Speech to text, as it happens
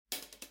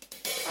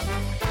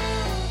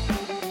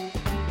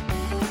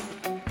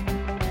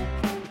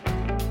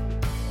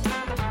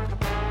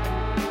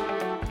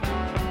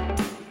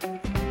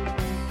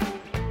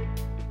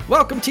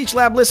Welcome, Teach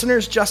Lab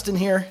listeners. Justin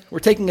here. We're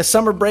taking a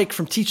summer break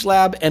from Teach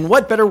Lab, and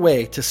what better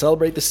way to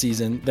celebrate the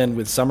season than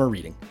with summer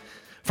reading?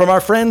 From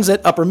our friends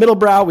at Upper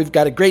Middlebrow, we've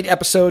got a great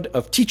episode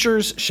of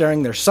teachers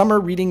sharing their summer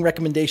reading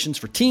recommendations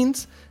for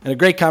teens and a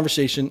great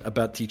conversation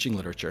about teaching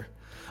literature.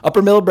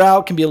 Upper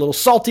Middlebrow can be a little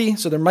salty,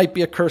 so there might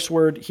be a curse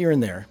word here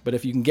and there, but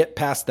if you can get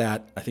past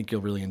that, I think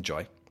you'll really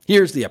enjoy.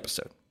 Here's the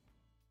episode.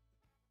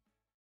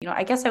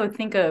 I guess I would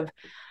think of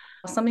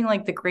something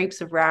like The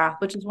Grapes of Wrath,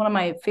 which is one of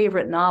my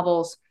favorite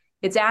novels.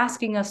 It's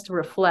asking us to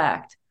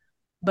reflect,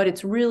 but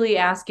it's really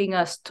asking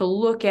us to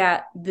look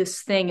at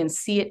this thing and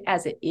see it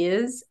as it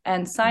is.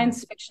 And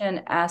science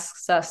fiction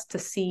asks us to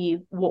see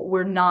what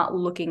we're not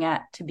looking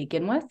at to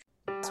begin with.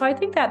 So I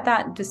think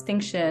that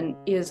distinction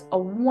is a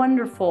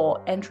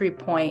wonderful entry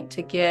point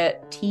to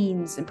get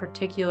teens in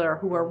particular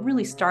who are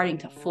really starting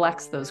to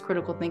flex those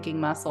critical thinking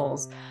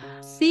muscles,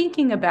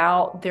 thinking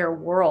about their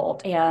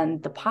world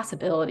and the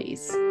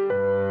possibilities.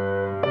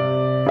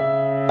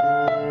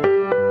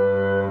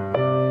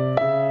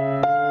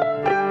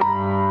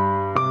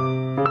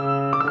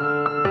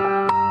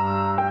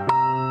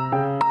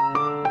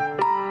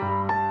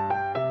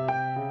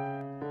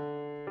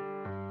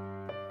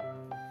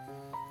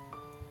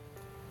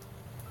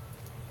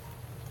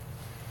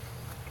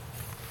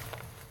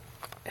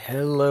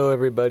 Hello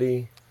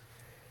everybody,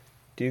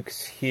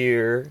 Duke's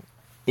here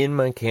in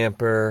my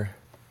camper.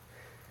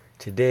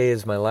 Today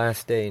is my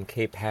last day in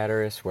Cape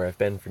Hatteras, where I've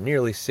been for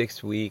nearly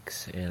 6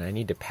 weeks, and I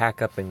need to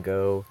pack up and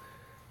go.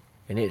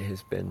 And it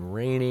has been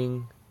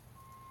raining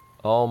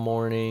all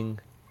morning.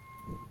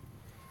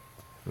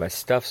 My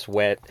stuff's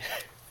wet,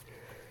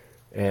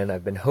 and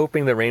I've been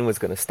hoping the rain was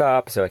going to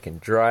stop so I can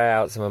dry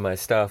out some of my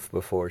stuff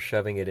before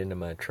shoving it into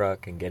my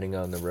truck and getting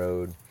on the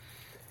road.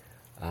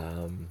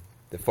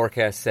 The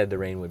forecast said the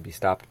rain would be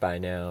stopped by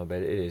now,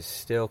 but it is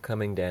still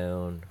coming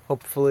down.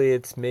 Hopefully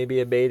it's maybe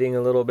abating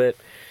a little bit.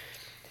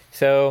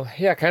 So,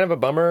 yeah, kind of a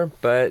bummer,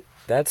 but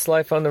that's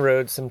life on the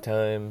road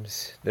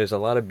sometimes. There's a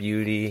lot of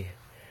beauty.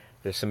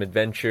 There's some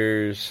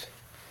adventures.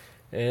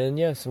 And,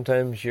 yeah,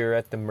 sometimes you're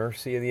at the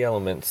mercy of the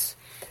elements.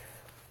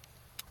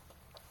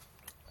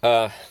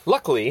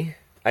 Luckily,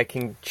 I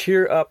can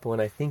cheer up when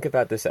I think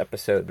about this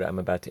episode that I'm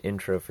about to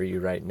intro for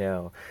you right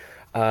now.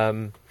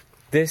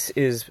 This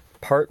is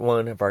part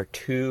one of our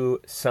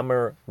 2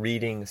 summer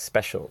reading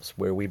specials,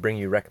 where we bring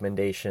you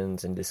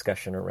recommendations and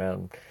discussion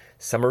around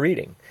summer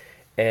reading.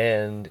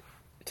 And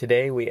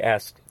today we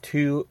asked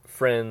 2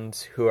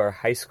 friends who are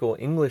high school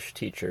English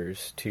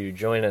teachers to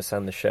join us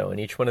on the show, and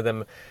each one of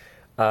them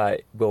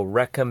will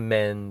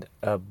recommend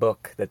a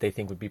book that they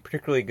think would be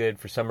particularly good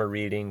for summer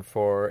reading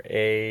for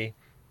a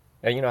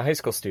high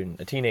school student,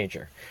 a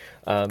teenager.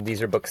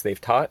 These are books they've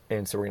taught,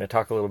 and so we're going to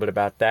talk a little bit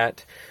about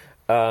that.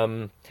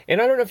 And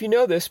I don't know if you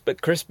know this,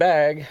 but Chris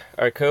Bagg,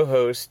 our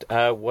co-host,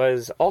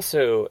 was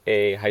also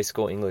a high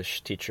school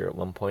English teacher at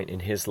one point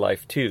in his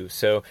life, too.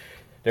 So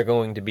there are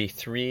going to be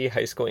 3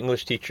 high school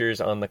English teachers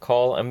on the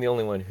call. I'm the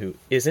only one who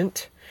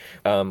isn't,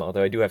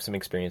 although I do have some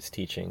experience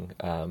teaching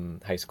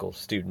high school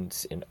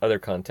students in other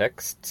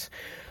contexts.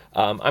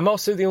 I'm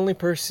also the only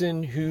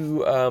person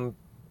who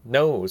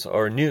knows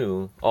or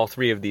knew all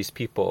 3 of these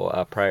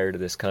people prior to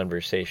this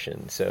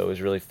conversation. So it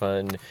was really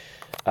fun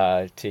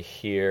to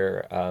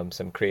hear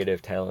some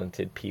creative,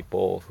 talented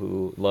people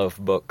who love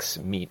books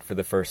meet for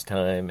the first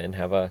time and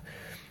have a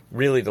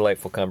really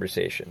delightful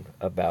conversation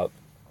about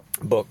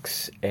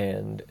books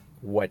and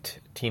what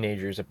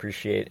teenagers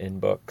appreciate in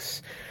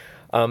books.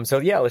 So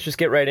yeah, let's just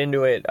get right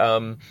into it.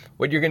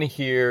 What you're going to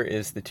hear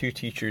is the 2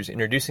 teachers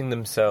introducing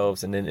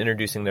themselves and then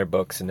introducing their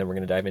books, and then we're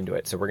going to dive into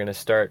it. So we're going to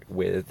start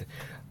with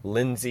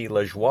Lindsay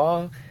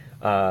Lajoie.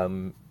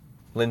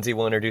 Lindsay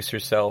will introduce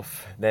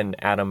herself, then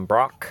Adam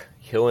Brock.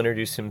 He'll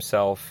introduce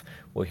himself.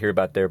 We'll hear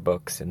about their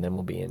books, and then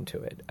we'll be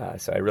into it.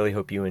 So I really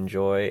hope you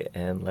enjoy,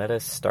 and let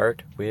us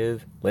start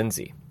with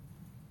Lindsay.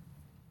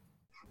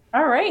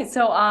 All right.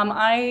 So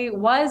I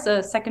was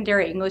a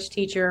secondary English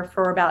teacher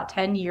for about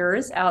 10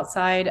 years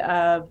outside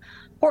of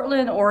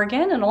Portland,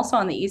 Oregon, and also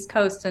on the East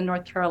Coast in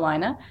North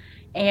Carolina.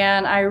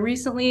 And I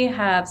recently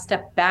have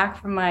stepped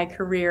back from my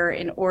career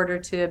in order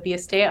to be a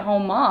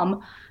stay-at-home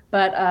mom,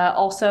 but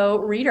also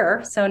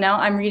reader. So now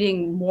I'm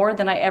reading more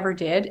than I ever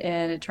did.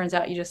 And it turns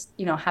out you just,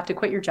 have to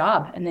quit your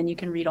job and then you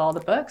can read all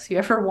the books you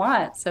ever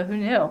want. So who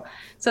knew?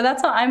 So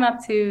that's what I'm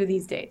up to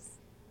these days.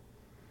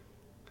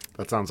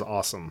 That sounds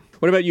awesome.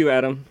 What about you,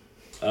 Adam?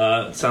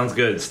 Sounds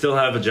good. Still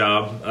have a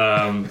job.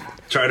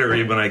 Try to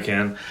read when I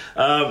can.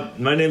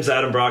 My name's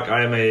Adam Brock.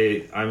 I'm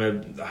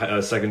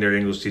a secondary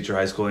English teacher,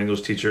 high school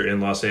English teacher in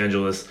Los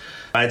Angeles.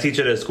 I teach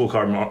at a school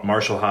called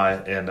Marshall High,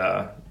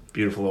 and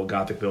beautiful old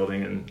Gothic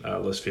building in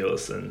Los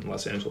Feliz in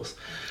Los Angeles.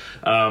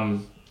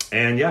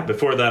 And yeah,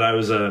 before that, I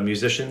was a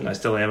musician. I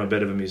still am a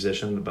bit of a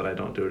musician, but I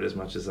don't do it as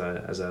much as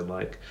I'd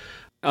like.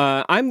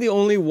 I'm the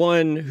only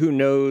one who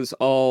knows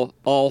all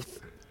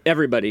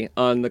everybody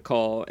on the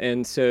call.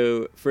 And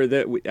so for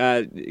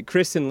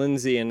Chris and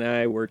Lindsay and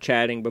I were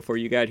chatting before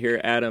you got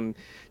here, Adam.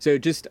 So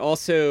just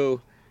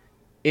also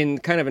in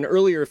kind of an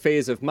earlier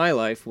phase of my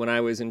life, when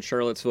I was in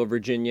Charlottesville,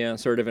 Virginia,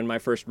 sort of in my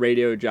first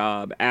radio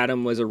job,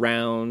 Adam was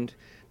around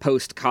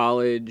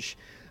post-college,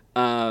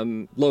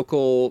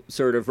 local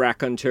sort of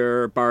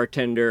raconteur,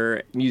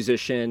 bartender,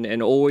 musician,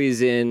 and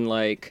always in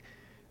like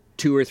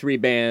 2 or 3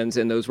 bands,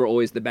 and those were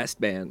always the best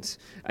bands.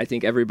 I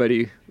think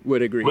everybody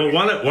would agree. Well,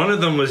 one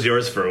of them was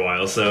yours for a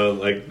while, so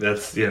like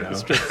that's, you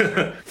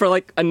know. For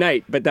like a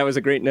night, but that was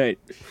a great night.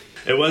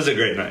 It was a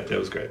great night. It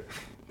was great.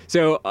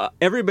 So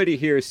everybody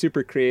here is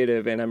super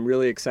creative, and I'm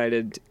really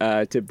excited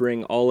to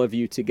bring all of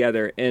you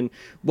together. And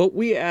what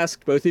we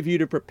asked both of you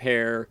to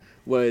prepare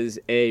was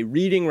a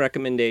reading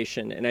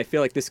recommendation, and I feel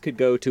like this could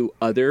go to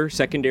other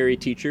secondary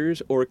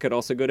teachers, or it could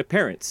also go to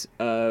parents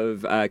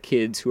of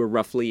kids who are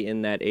roughly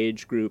in that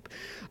age group,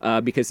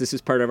 because this is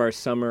part of our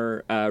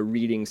summer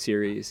reading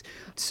series.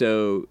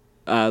 So,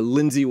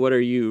 Lindsay, what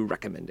are you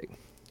recommending?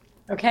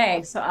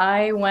 Okay, so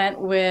I went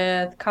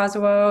with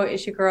Kazuo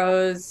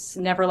Ishiguro's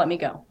Never Let Me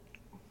Go.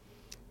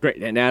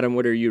 Great. And Adam,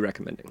 what are you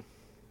recommending?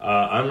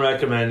 I'm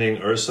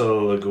recommending Ursula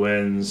Le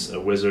Guin's A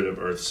Wizard of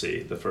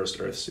Earthsea, the first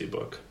Earthsea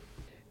book.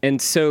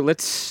 And so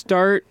let's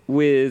start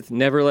with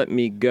Never Let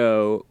Me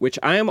Go, which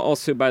I am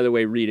also, by the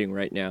way, reading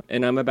right now.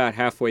 And I'm about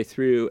halfway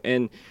through.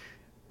 And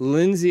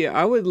Lindsay,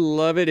 I would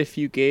love it if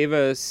you gave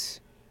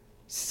us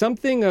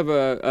something of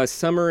a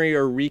summary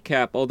or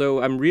recap,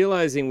 although I'm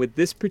realizing with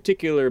this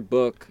particular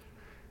book,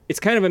 it's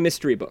kind of a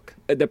mystery book.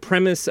 The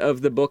premise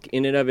of the book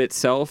in and of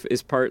itself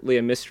is partly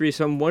a mystery.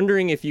 So I'm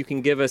wondering if you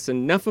can give us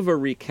enough of a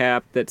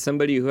recap that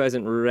somebody who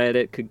hasn't read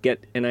it could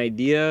get an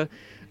idea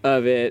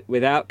of it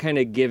without kind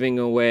of giving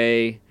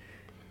away,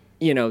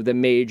 you know, the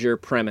major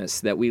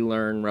premise that we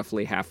learn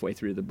roughly halfway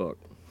through the book.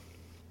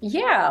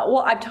 Yeah, well,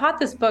 I've taught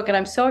this book, and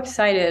I'm so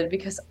excited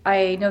because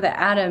I know that,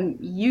 Adam,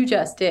 you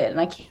just did, and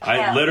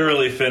I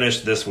literally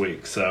finished this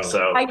week, so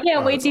I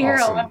can't wait to hear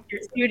awesome. all of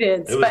your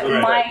students. It was But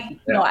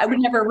great. I would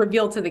never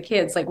reveal to the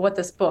kids like what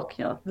this book,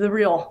 the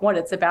real what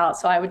it's about.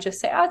 So I would just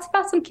say, oh, it's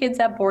about some kids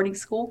at boarding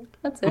school.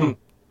 That's it.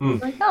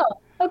 Like, oh,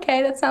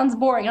 okay, that sounds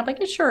boring. I'm like,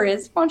 it sure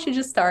is. Why don't you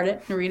just start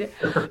it and read it?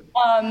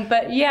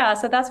 But yeah,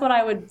 so that's what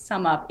I would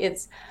sum up.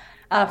 It's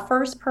a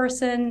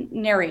first-person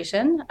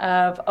narration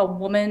of a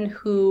woman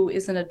who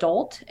is an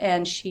adult,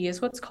 and she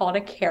is what's called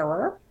a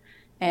carer.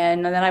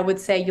 And then I would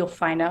say you'll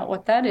find out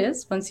what that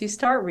is once you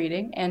start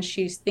reading. And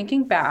she's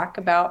thinking back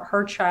about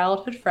her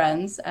childhood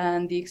friends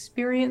and the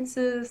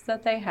experiences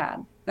that they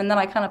had. And then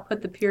I kind of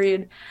put the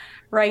period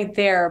right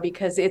there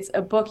because it's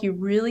a book you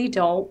really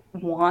don't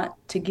want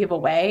to give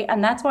away.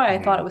 And that's why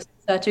I thought it was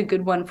such a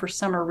good one for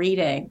summer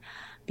reading,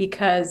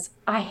 because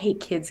I hate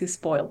kids who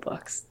spoil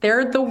books.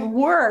 They're the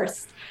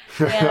worst.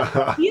 And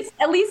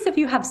at least if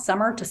you have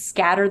summer to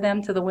scatter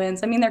them to the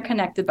winds. I mean, they're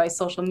connected by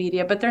social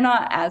media, but they're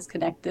not as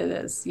connected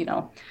as,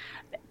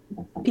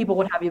 people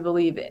would have you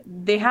believe it.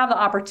 They have the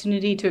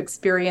opportunity to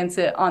experience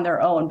it on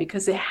their own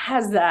because it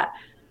has that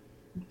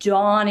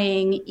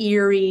dawning,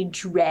 eerie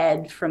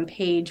dread from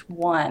page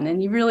 1.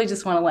 And you really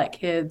just want to let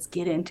kids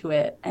get into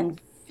it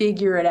and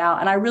figure it out.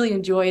 And I really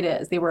enjoyed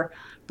it as they were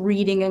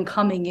reading and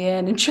coming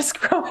in and just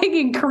growing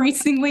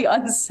increasingly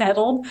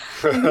unsettled.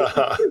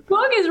 This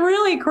book is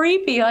really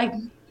creepy. Like,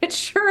 it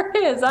sure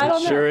is. I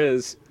don't know. It sure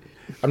is.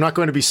 I'm not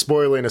going to be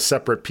spoiling a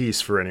separate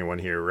piece for anyone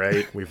here,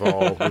 right? We've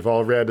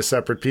all read A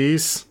Separate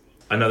Piece.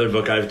 Another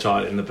book I've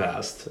taught in the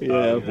past,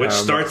 Yeah. which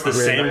starts the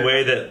same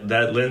way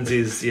that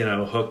Lindsay's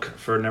hook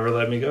for Never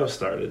Let Me Go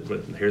started.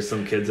 But here's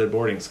some kids at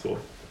boarding school.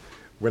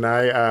 When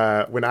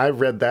I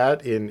read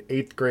that in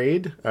 8th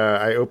grade,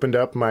 I opened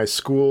up my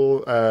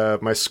school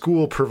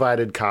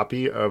provided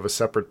copy of A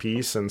Separate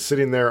Piece, and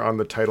sitting there on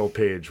the title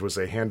page was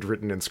a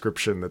handwritten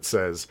inscription that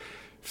says,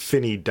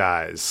 "Finney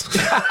dies."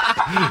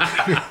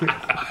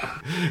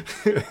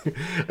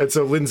 And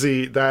so,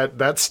 Lindsay,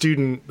 that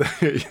student,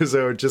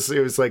 so it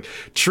was like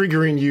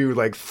triggering you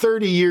like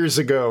 30 years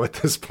ago at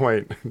this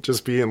point,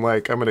 just being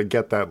like, I'm going to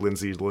get that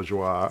Lindsay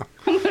LeJoie.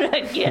 I'm going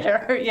to get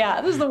her.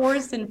 Yeah, this is the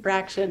worst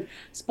infraction.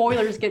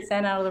 Spoilers get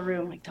sent out of the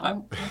room. Like,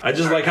 don't. I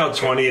just like how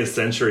 20th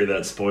century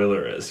that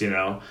spoiler is, It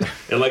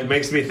like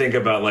makes me think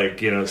about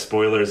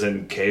spoilers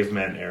in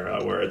caveman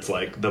era where it's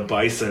like the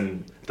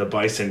bison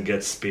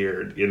gets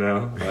speared,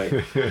 Like,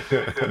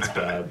 it's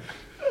bad.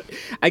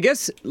 I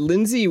guess,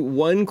 Lindsay,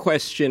 one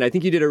question. I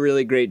think you did a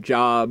really great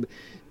job.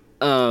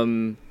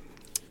 The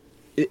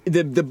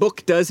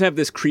book does have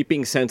this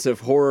creeping sense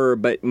of horror,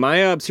 but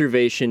my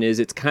observation is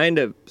it's kind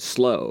of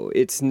slow.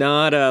 It's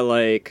not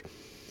one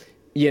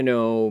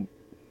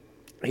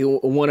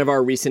of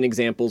our recent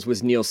examples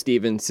was Neil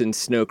Stephenson's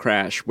Snow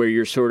Crash, where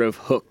you're sort of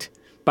hooked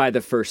by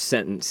the first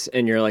sentence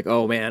and you're like,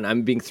 oh man,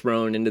 I'm being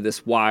thrown into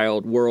this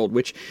wild world,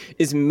 which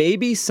is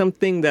maybe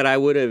something that I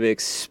would have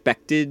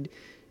expected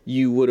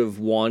you would have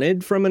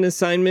wanted from an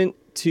assignment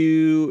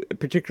to,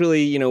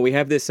 particularly, we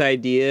have this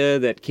idea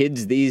that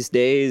kids these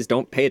days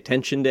don't pay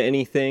attention to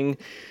anything.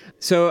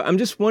 So I'm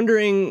just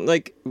wondering,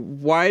 like,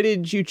 why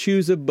did you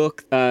choose a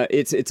book?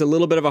 It's a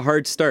little bit of a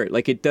hard start.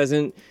 Like, it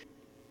doesn't.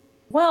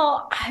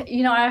 Well, I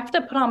have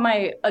to put on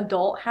my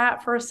adult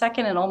hat for a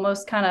second and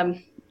almost kind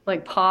of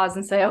like pause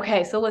and say,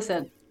 okay, so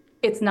listen,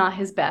 it's not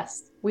his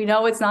best. We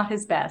know it's not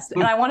his best.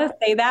 And I want to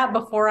say that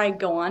before I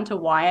go on to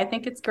why I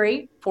think it's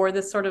great for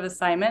this sort of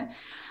assignment,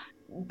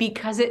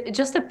 because it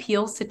just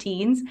appeals to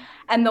teens.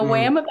 And the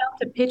way I'm about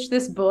to pitch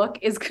this book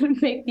is going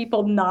to make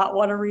people not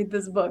want to read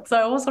this book. So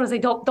I almost want to say,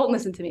 don't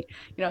listen to me,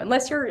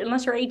 unless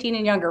you're 18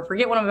 and younger,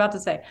 forget what I'm about to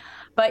say.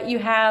 But you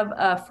have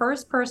a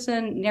first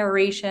person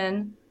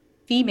narration,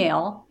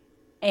 female,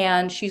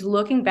 and she's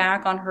looking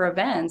back on her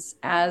events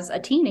as a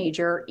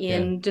teenager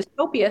in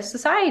dystopia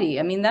society.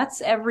 I mean, that's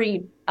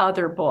every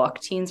other book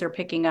teens are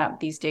picking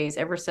up these days,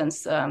 ever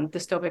since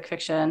dystopic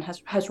fiction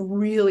has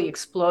really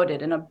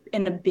exploded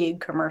in a big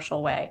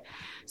commercial way.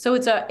 So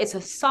it's a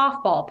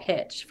softball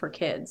pitch for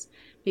kids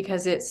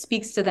because it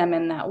speaks to them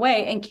in that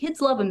way. And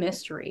kids love a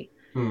mystery.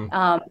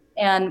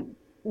 And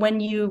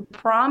when you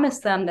promise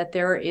them that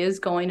there is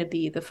going to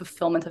be the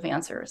fulfillment of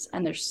answers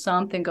and there's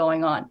something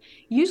going on,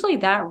 usually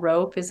that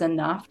rope is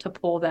enough to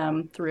pull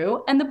them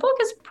through. And the book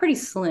is pretty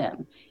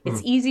slim.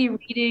 It's easy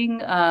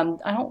reading.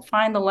 I don't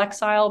find the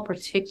Lexile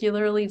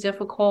particularly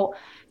difficult.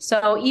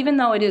 So even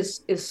though it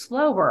is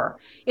slower,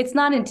 it's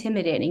not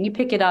intimidating. You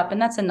pick it up and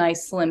that's a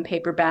nice slim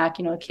paperback.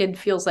 A kid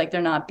feels like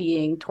they're not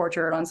being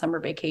tortured on summer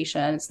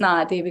vacation. It's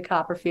not David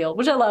Copperfield,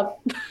 which I love.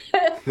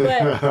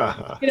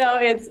 But,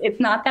 it's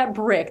not that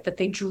brick that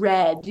they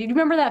dread. Do you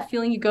remember that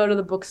feeling you go to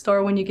the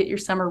bookstore when you get your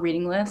summer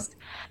reading list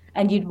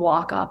and you'd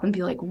walk up and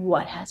be like,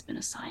 what has been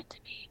assigned to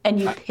me? And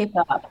you pick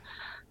up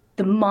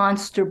the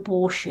monster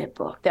bullshit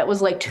book that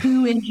was like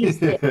 2 inches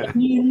thick.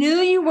 And you knew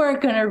you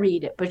weren't going to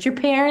read it, but your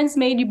parents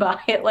made you buy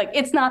it. Like,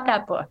 it's not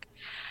that book.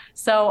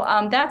 So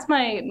that's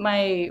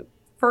my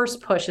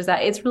first push, is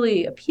that it's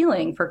really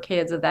appealing for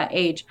kids of that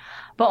age.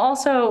 But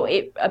also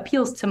it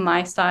appeals to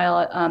my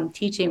style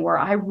teaching, where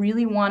I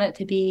really want it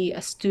to be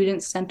a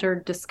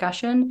student-centered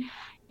discussion,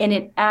 and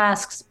it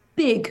asks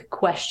big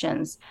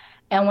questions.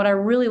 And what I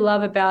really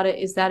love about it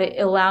is that it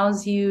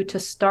allows you to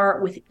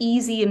start with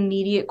easy,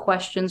 immediate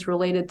questions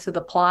related to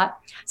the plot.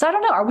 So I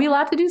don't know, are we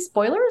allowed to do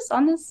spoilers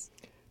on this?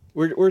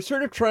 We're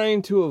sort of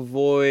trying to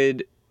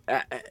avoid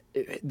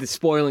the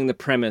spoiling the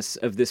premise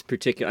of this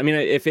particular. I mean,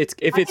 I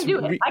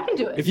can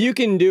do it. If you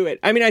can do it.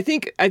 I mean, I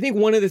think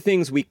one of the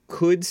things we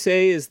could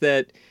say is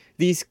that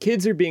these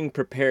kids are being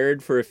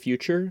prepared for a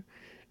future,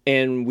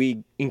 and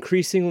we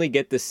increasingly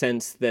get the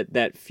sense that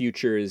that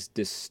future is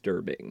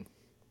disturbing.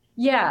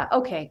 Yeah.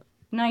 Okay.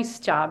 Nice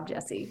job,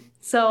 Jesse.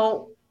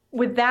 So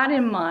with that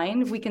in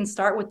mind, we can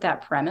start with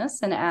that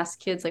premise and ask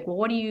kids like,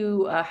 well,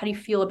 how do you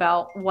feel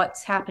about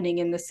what's happening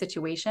in this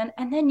situation?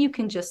 And then you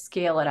can just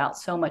scale it out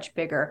so much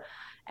bigger.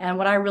 And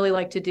what I really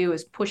like to do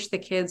is push the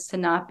kids to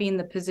not be in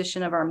the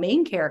position of our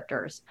main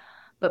characters,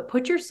 but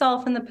put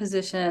yourself in the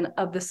position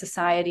of the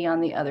society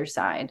on the other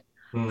side.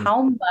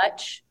 How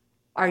much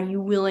are you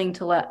willing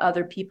to let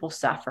other people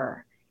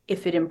suffer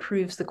if it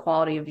improves the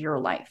quality of your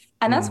life?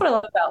 And that's what I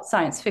love about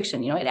science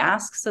fiction. It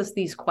asks us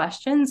these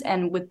questions,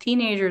 and with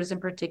teenagers in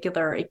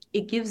particular,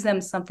 it gives them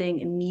something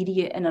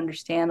immediate and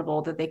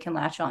understandable that they can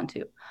latch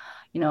onto.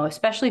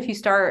 Especially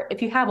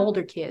if you have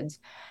older kids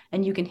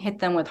and you can hit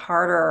them with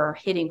harder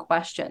hitting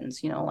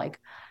questions, like,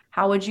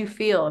 how would you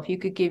feel if you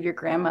could give your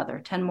grandmother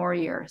 10 more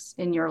years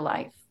in your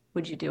life?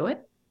 Would you do it?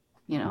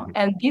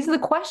 And these are the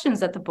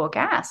questions that the book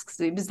asks,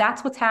 because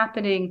that's what's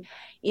happening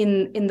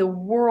in the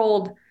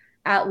world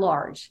at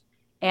large.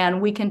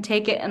 And we can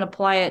take it and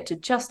apply it to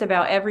just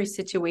about every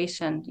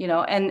situation,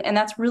 and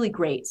that's really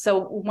great.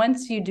 So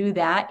once you do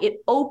that,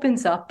 it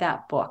opens up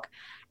that book.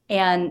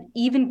 And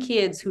even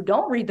kids who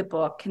don't read the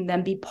book can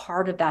then be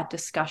part of that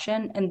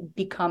discussion and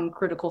become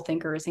critical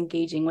thinkers,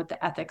 engaging with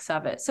the ethics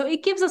of it. So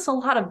it gives us a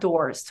lot of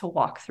doors to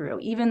walk through,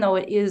 even though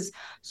it is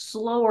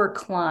slower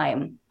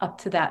climb up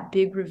to that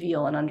big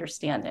reveal and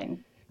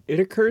understanding.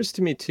 It occurs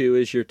to me, too,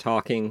 as you're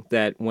talking,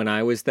 that when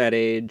I was that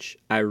age,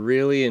 I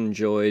really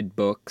enjoyed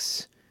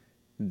books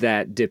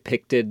that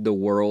depicted the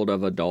world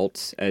of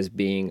adults as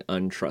being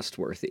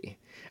untrustworthy.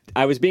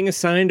 I was being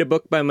assigned a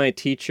book by my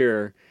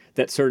teacher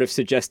that sort of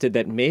suggested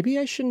that maybe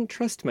I shouldn't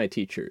trust my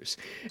teachers.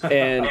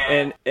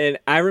 And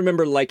I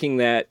remember liking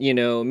that,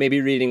 maybe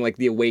reading like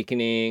The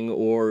Awakening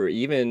or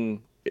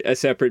even A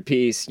Separate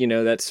Piece,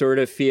 that sort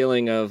of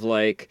feeling of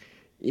like,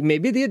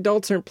 maybe the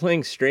adults aren't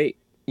playing straight,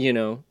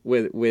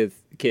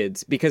 with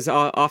kids, because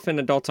often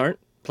adults aren't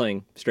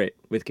playing straight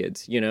with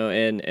kids,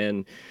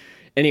 and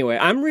anyway,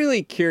 I'm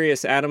really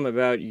curious, Adam,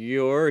 about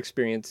your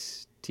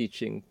experience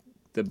teaching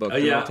the book.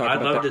 Yeah,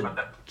 I'd love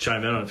to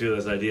chime in on a few of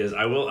those ideas.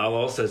 I'll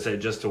also say,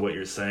 just to what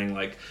you're saying,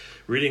 like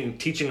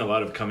teaching a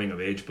lot of coming of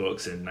age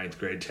books in 9th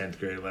grade, 10th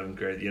grade, 11th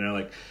grade,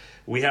 like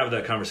we have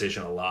that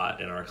conversation a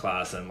lot in our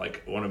class. And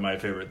like one of my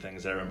favorite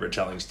things I remember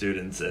telling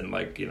students and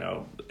like,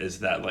 is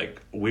that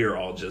like, we're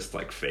all just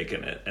like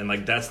faking it. And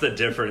like, that's the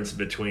difference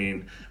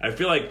between, I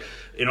feel like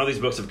in all these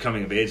books of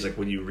coming of age, like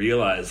when you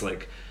realize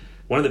like,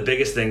 one of the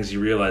biggest things you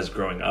realize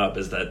growing up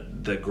is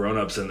that the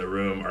grown-ups in the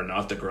room are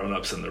not the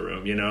grown-ups in the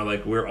room.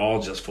 Like we're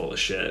all just full of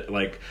shit.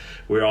 Like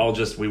we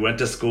went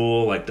to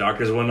school, like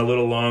doctors went a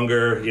little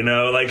longer,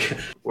 like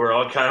we're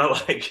all kind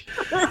of like,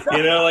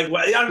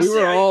 like we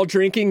were all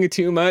drinking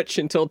too much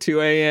until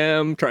 2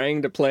 a.m.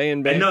 trying to play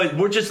in bed. I know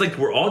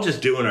we're all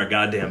just doing our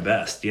goddamn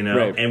best,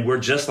 Right. And we're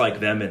just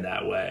like them in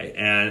that way.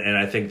 And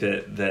I think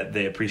that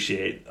they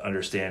appreciate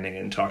understanding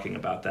and talking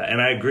about that.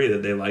 And I agree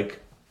that they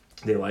like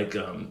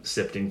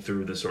sifting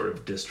through the sort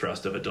of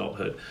distrust of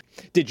adulthood.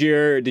 Did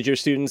your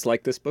students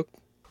like this book?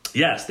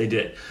 Yes, they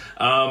did.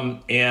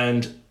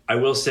 And I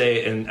will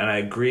say, and I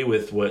agree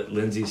with what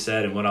Lindsay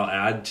said, and what I'll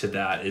add to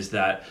that is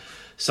that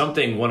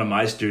one of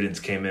my students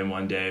came in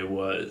one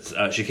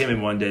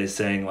day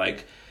saying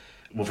like,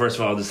 well, first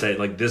of all, I'll just say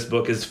like, this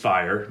book is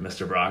fire,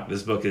 Mr. Brock.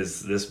 This book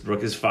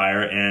is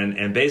fire.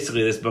 And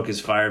basically this book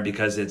is fire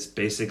because it's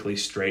basically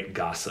straight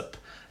gossip.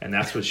 And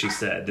that's what she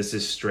said. This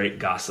is straight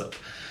gossip.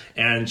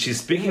 And she's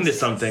speaking to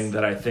something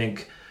that I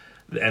think,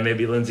 and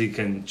maybe Lindsay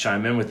can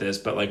chime in with this,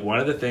 but like one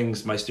of the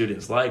things my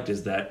students liked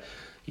is that,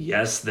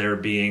 yes, they're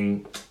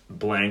being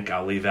blank,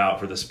 I'll leave out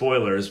for the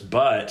spoilers,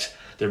 but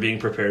they're being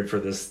prepared for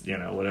this,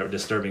 whatever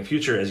disturbing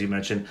future, as you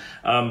mentioned.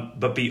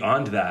 But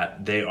beyond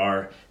that, they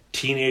are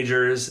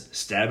teenagers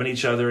stabbing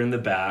each other in the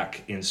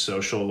back in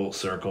social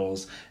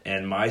circles,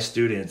 and my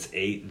students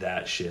ate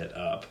that shit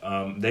up.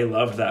 They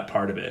loved that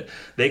part of it.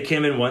 They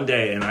came in one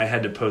day and I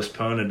had to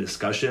postpone a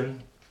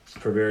discussion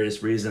for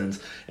various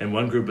reasons, and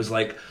one group was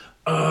like,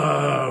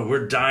 oh,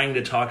 we're dying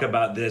to talk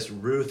about this.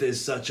 Ruth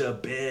is such a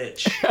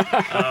bitch.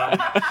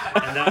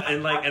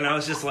 And I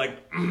was just like,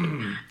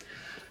 I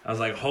was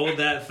like, hold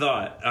that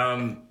thought.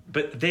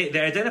 But they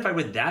identify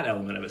with that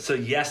element of it. So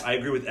yes, I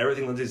agree with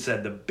everything Lindsay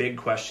said. The big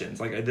questions,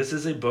 like this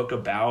is a book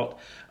about,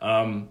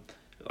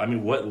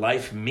 what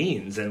life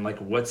means, and like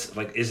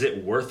is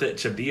it worth it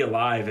to be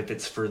alive if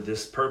it's for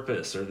this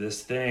purpose or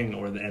this thing,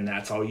 and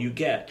that's all you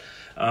get.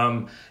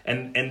 And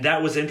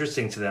that was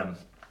interesting to them.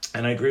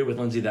 And I agree with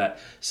Lindsay that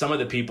some of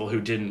the people who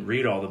didn't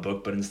read all the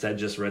book, but instead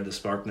just read the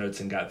Spark Notes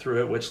and got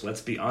through it, which,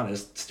 let's be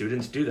honest,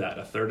 students do that.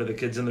 A third of the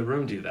kids in the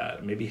room do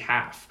that, maybe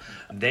half.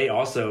 They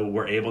also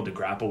were able to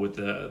grapple with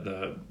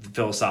the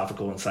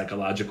philosophical and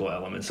psychological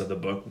elements of the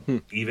book.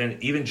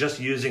 Even just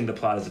using the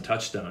plot as a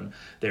touchstone,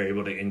 they're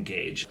able to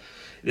engage.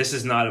 This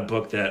is not a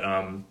book that...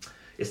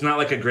 it's not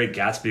like a Great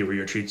Gatsby where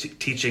you're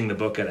teaching the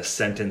book at a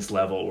sentence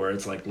level where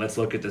it's like, let's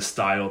look at the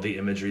style, the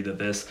imagery,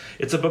 this.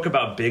 It's a book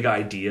about big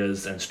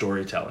ideas and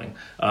storytelling.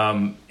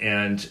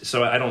 And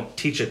so I don't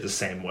teach it the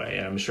same way.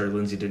 And I'm sure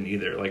Lindsay didn't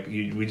either.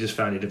 We just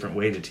found a different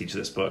way to teach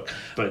this book.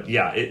 But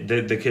yeah,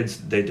 the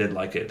kids, they did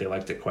like it. They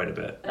liked it quite a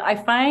bit. I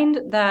find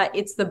that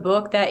it's the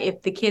book that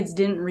if the kids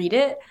didn't read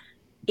it,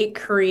 it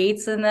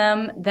creates in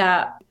them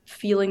that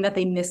feeling that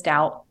they missed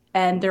out,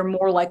 and they're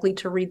more likely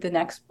to read the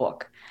next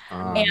book.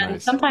 And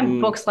nice.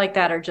 Sometimes books like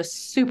that are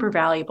just super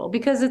valuable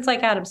because it's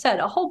like Adam said,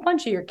 a whole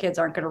bunch of your kids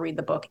aren't going to read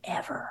the book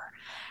ever.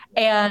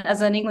 And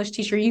as an English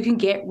teacher, you can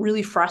get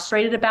really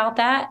frustrated about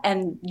that,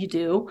 and you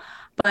do.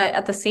 But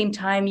at the same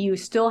time, you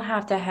still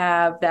have to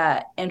have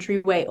that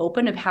entryway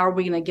open of how are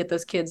we going to get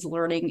those kids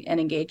learning and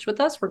engaged with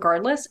us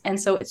regardless. And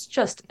so it's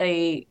just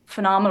a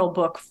phenomenal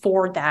book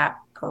for that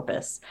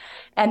purpose.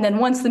 And then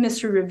once the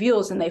mystery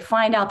reveals and they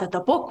find out that the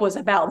book was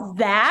about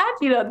that,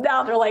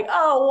 now they're like,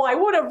 oh, well, I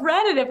would have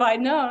read it if I'd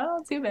known.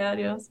 Oh, too bad.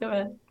 It's too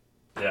bad.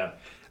 Yeah.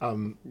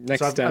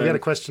 I've got a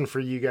question for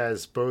you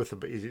guys both,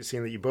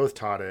 seeing that you both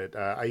taught it.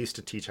 I used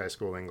to teach high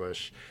school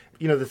English.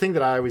 The thing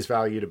that I always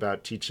valued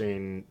about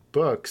teaching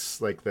books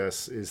like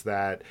this is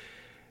that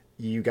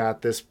you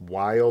got this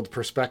wild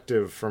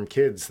perspective from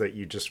kids that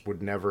you just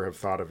would never have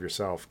thought of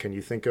yourself. Can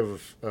you think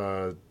of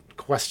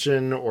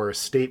question or a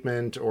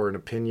statement or an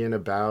opinion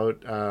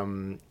about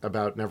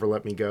Never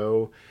Let Me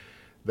Go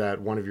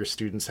that one of your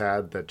students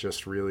had that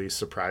just really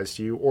surprised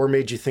you or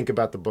made you think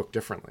about the book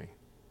differently?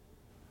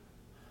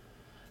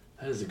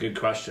 That is a good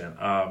question.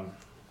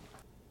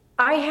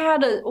 I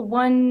had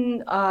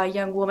one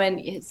young woman,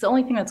 it's the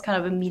only thing that's kind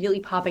of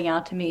immediately popping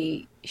out to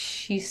me.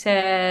 She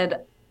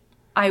said,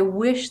 I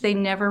wish they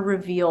never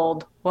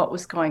revealed what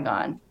was going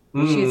on.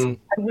 I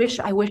wish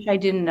I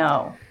didn't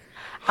know.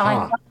 And I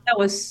thought that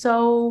was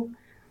so,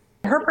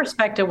 her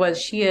perspective was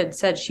she had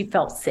said she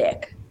felt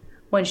sick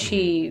when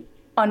she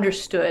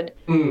understood.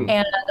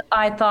 And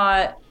I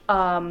thought,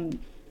 I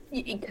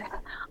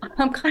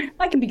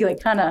can be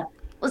like kind of,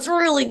 let's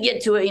really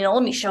get to it.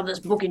 Let me shove this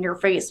book in your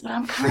face. But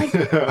I'm kind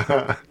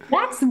of,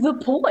 that's the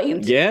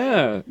point.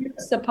 Yeah. You're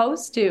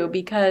supposed to,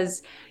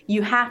 because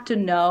you have to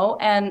know.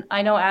 And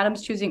I know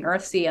Adam's choosing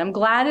Earthsea. I'm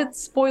glad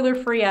it's spoiler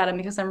free, Adam,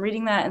 because I'm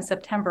reading that in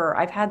September.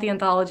 I've had the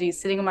anthology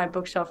sitting on my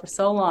bookshelf for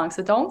so long.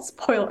 So don't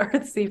spoil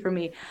Earthsea for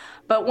me.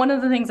 But one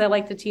of the things I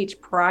like to teach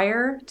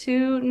prior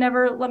to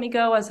Never Let Me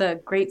Go as a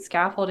great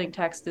scaffolding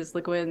text is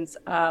Le Guin's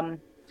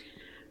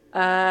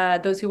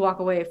Those Who Walk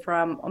Away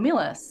from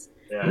Omelas.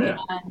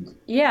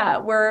 Yeah,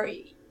 where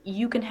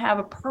you can have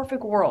a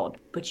perfect world,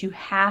 but you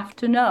have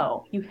to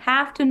know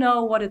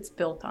what it's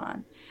built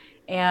on.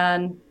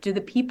 And do the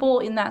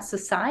people in that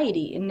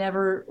society and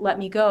Never Let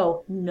Me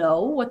Go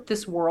know what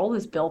this world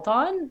is built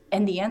on?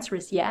 And the answer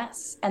is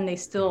yes. And they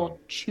still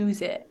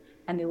choose it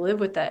and they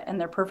live with it and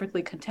they're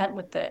perfectly content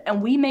with it.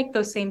 And we make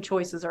those same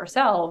choices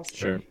ourselves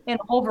Sure. in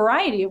a whole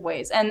variety of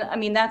ways. And I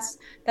mean, that's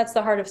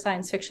the heart of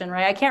science fiction,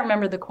 right? I can't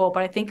remember the quote,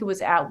 but I think it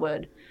was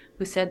Atwood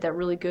who said that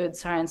really good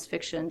science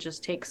fiction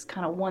just takes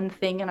kind of one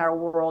thing in our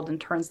world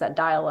and turns that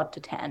dial up to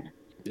 10.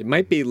 It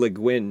might be Le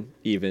Guin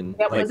even.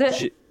 That was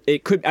it.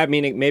 It could, I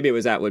mean, maybe it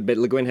was Atwood, but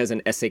Le Guin has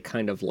an essay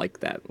kind of like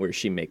that, where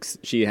she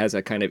has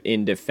a kind of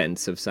in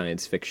defense of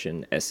science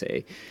fiction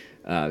essay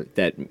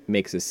that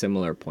makes a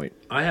similar point.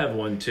 I have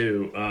one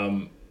too.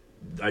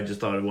 I just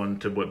thought of one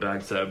to what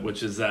Bag said,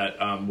 which is that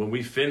when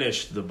we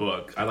finish the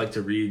book, I like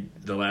to read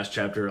the last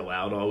chapter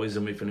aloud always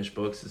when we finish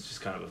books. It's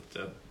just kind of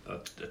a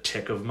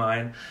tick of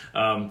mine.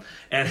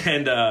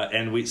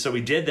 And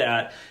we did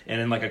that, and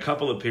in like a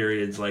couple of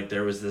periods, like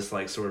there was this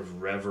like sort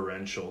of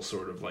reverential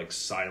sort of like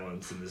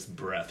silence and this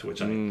breath,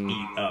 which I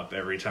eat up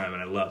every time,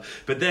 and I love.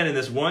 But then in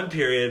this one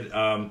period,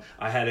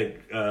 I had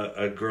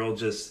a girl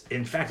just,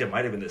 in fact, it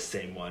might have been the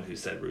same one who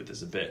said Ruth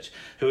is a bitch,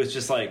 who was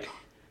just like,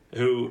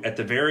 who at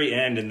the very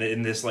end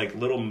in this like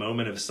little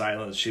moment of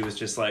silence, she was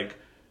just like,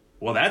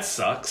 well, that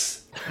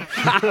sucks.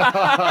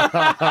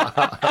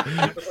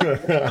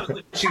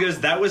 She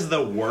goes, that was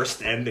the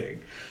worst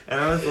ending. And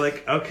I was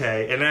like,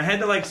 okay. And I had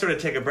to like sort of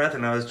take a breath,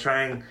 and I was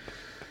trying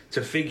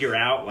to figure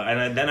out,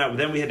 and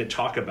then we had to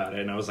talk about it,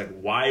 and I was like,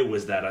 why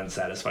was that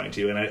unsatisfying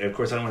to you? And of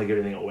course I don't want to give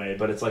anything away,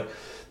 but it's like,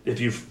 if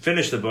you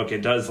finish the book,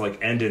 it does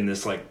like end in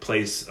this like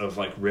place of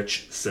like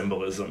rich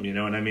symbolism, you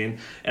know what I mean?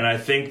 And I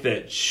think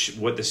that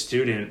what the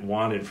student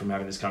wanted from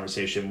having this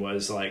conversation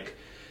was like,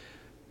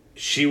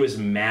 she was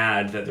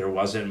mad that there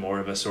wasn't more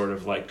of a sort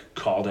of like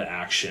call to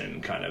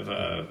action kind of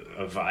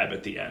a vibe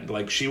at the end.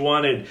 Like she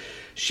wanted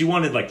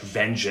like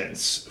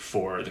vengeance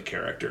for the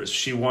characters.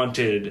 She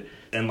wanted,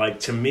 and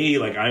like to me,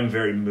 like I'm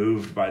very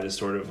moved by this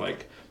sort of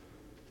like,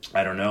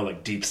 I don't know,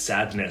 like deep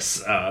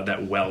sadness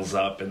that wells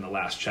up in the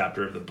last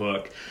chapter of the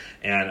book.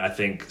 And I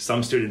think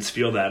some students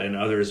feel that, and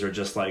others are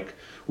just like,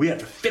 we have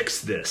to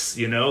fix this,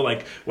 you know,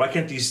 like why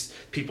can't these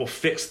people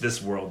fix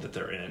this world that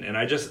they're in? And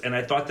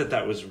I thought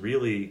that was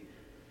really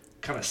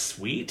kind of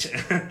sweet,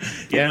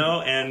 you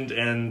know,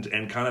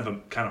 and kind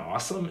of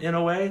awesome in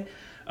a way.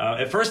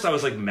 At first I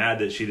was like mad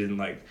that she didn't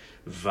like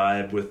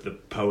vibe with the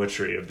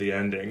poetry of the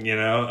ending, you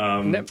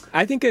know? No,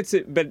 I think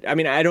but I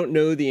mean, I don't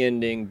know the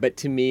ending, but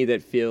to me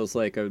that feels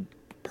like a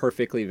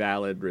perfectly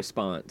valid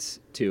response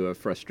to a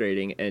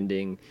frustrating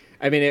ending.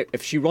 I mean,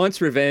 if she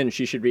wants revenge,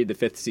 she should read the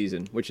 5th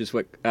season, which is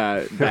what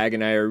Bag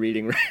and I are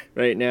reading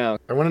right now.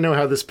 I want to know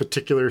how this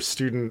particular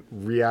student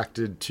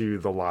reacted to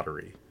the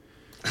lottery.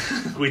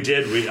 We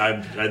did.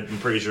 I'm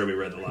pretty sure we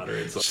read the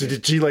lottery. So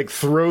did she like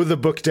throw the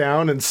book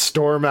down and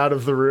storm out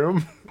of the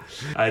room?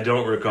 I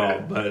don't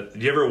recall, but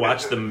did you ever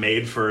watch the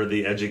Made for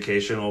the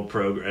Educational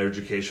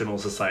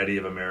Society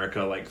of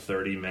America like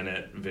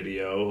 30-minute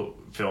video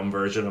film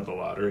version of the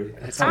lottery?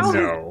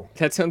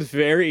 That sounds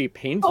very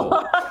painful.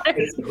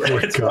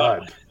 Oh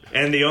God!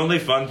 And the only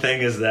fun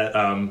thing is that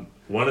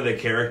one of the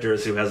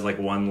characters who has like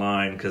one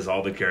line, because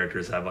all the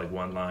characters have like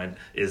one line,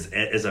 is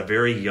a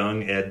very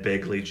young Ed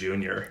Begley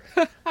Jr.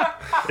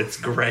 It's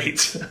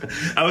great.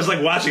 I was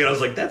like watching it, I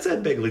was like, that's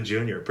Ed Begley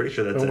Jr. Pretty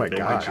sure that's Ed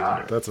Begley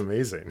Jr. That's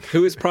amazing.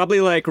 Who is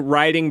probably like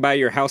riding by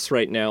your house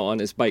right now on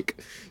his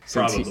bike.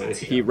 Probably.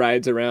 He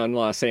rides around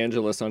Los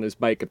Angeles on his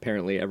bike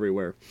apparently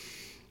everywhere.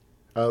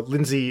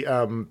 Lindsay,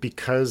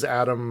 because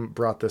Adam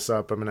brought this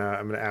up, I'm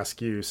gonna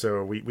ask you.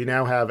 So we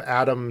now have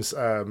Adam's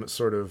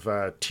sort of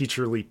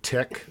teacherly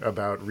tick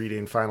about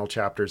reading final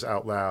chapters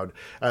out loud.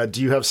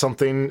 Do you have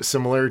something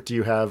similar? Do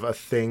you have a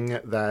thing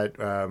that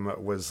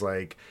was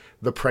like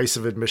the price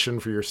of admission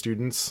for your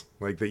students,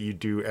 like that you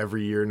do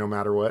every year, no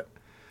matter what?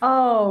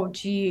 Oh,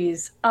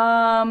 geez.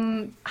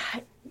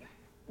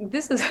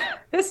 This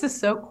is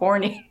so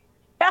corny.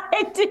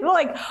 I do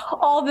like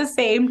all the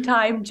same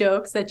time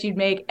jokes that you'd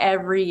make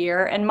every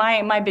year. And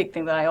my big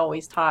thing that I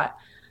always taught,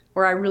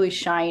 where I really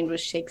shined,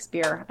 was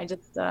Shakespeare. I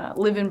just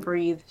live and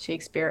breathe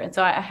Shakespeare. And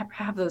so I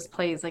have those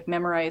plays like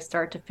memorized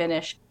start to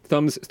finish.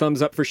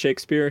 Thumbs up for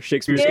Shakespeare.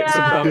 Shakespeare's getting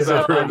some thumbs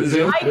up. I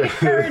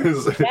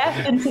turned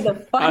death into the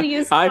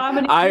funniest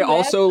comedy. I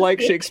also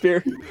like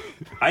Shakespeare.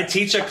 I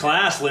teach a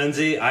class,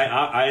 Lindsay.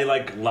 I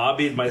like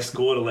lobbied my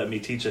school to let me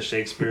teach a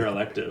Shakespeare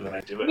elective, and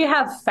I do it. We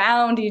have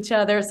found each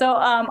other. So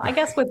I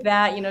guess with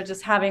that, you know,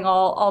 just having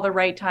all the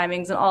right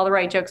timings and all the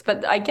right jokes.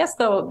 But I guess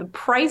though the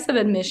price of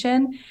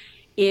admission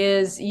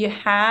is you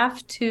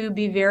have to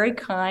be very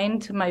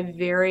kind to my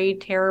very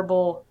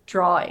terrible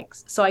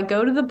drawings. So I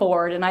go to the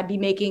board and I'd be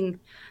making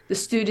the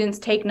students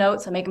take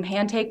notes. I make them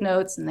hand take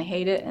notes, and they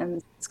hate it,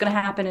 and it's going to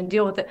happen, and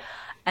deal with it.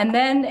 And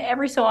then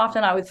every so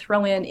often I would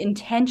throw in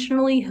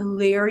intentionally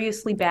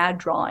hilariously bad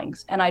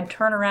drawings, and I'd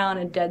turn around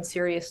in dead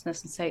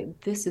seriousness and say,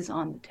 this is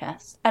on the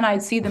test. And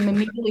I'd see them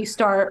immediately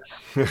start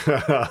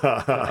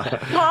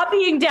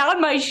copying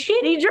down my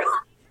shitty drawings.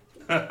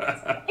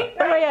 The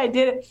way I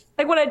did it,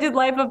 like when I did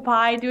Life of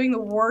Pi, doing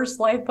the worst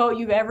lifeboat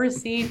you've ever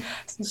seen,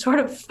 some sort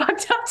of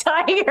fucked up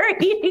tiger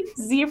eating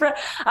zebra.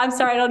 I'm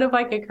sorry, I don't know if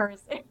I could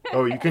curse.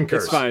 Oh, you can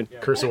curse. It's fine.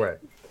 Curse away.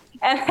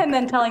 And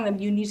then telling them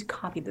you need to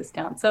copy this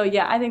down. So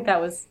yeah, I think that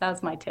was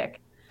my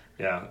tick.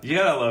 Yeah, you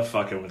gotta love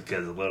fucking with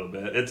kids a little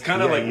bit. It's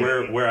kind of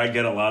where I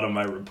get a lot of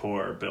my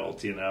rapport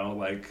built,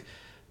 like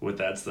with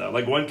that stuff.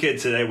 Like one kid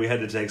today, we had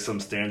to take some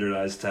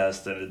standardized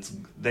test,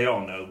 and they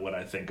all know what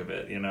I think of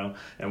it,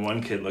 And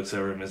one kid looks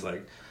over and is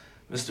like,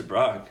 "Mr.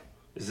 Brock,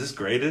 is this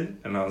graded?"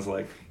 And I was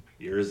like,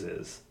 "Yours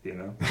is,"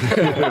 And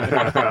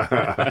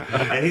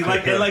he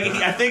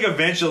I think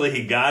eventually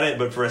he got it,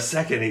 but for a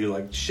second he was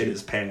like shit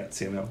his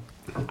pants,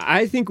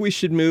 I think we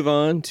should move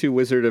on to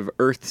Wizard of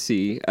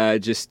Earthsea,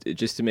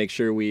 just to make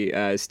sure we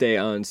stay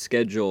on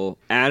schedule.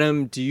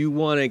 Adam, do you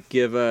want to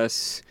give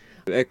us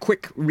a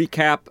quick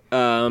recap,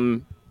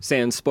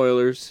 sans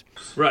spoilers?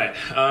 Right.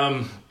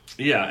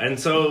 Yeah, and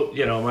so,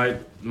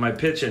 my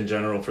pitch in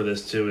general for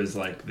this too is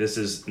like, this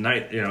is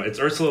it's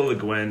Ursula Le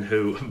Guin,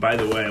 who, by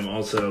the way, I'm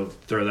also,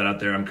 throw that out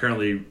there, I'm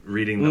currently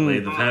reading The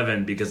Lathe of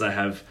Heaven because I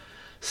have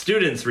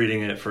students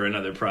reading it for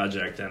another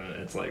project, and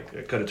it's like,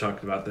 I could have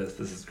talked about this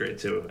is great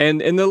too.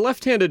 And The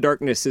Left-Handed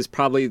Darkness is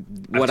probably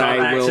what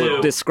I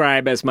will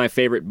describe as my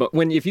favorite book.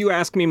 If you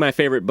ask me my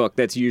favorite book,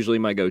 that's usually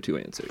my go-to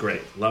answer.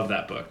 Great, love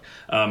that book.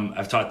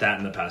 I've taught that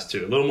in the past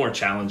too, a little more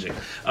challenging.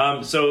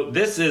 So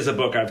this is a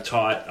book I've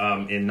taught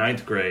in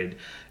 9th grade,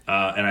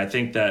 and I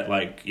think that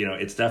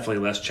it's definitely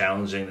less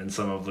challenging than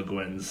some of Le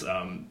Guin's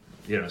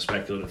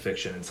speculative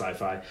fiction and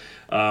sci-fi.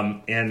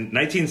 And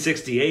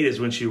 1968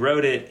 is when she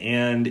wrote it,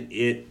 and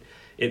it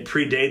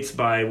predates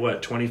by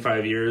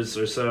 25 years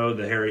or so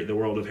the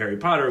world of Harry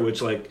Potter,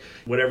 which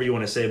whatever you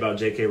want to say about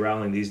J.K.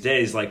 Rowling these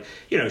days,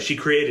 she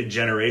created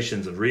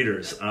generations of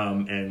readers,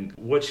 and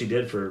what she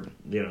did for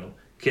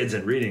kids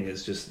and reading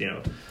is just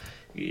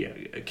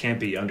it can't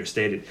be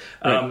understated.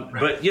 Right.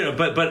 But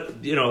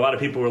a lot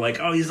of people were like,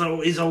 oh, he's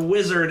a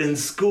wizard in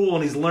school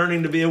and he's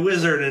learning to be a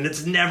wizard and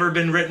it's never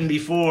been written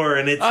before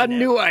and it's a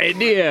new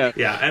idea.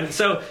 Yeah, and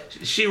so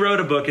she wrote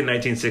a book in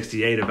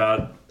 1968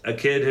 about a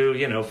kid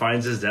who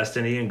finds his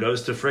destiny and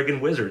goes to friggin'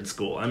 wizard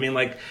school. I mean,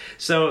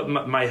 so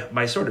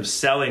my sort of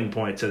selling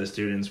point to the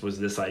students was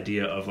this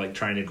idea of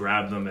trying to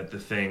grab them at the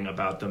thing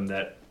about them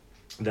that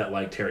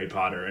liked Harry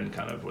Potter and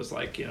kind of was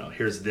like,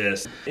 here's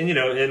this. And,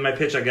 and my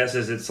pitch, I guess,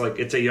 is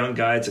it's a young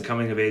guy, it's a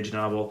coming of age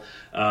novel.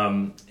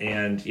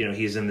 And,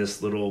 he's in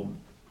this little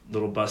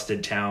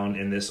busted town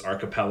in this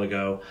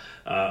archipelago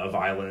of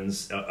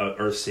islands,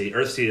 Earthsea.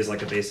 Earthsea is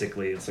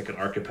it's like an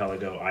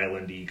archipelago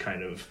islandy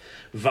kind of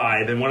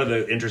vibe. And one of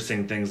the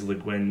interesting things Le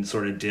Guin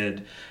sort of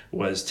did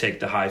was take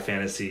the high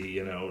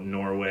fantasy,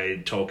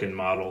 Norway Tolkien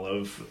model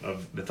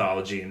of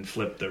mythology and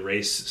flip the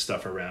race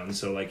stuff around.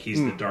 So he's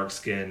the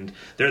dark-skinned,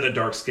 they're the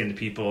dark-skinned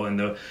people, and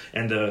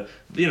the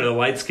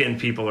light-skinned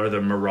people are the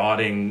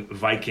marauding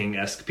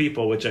Viking-esque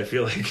people, which I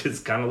feel like is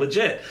kind of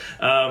legit.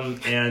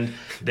 And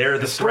they're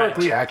the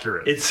historically threat.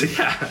 Accurate.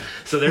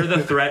 So they're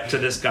the threat to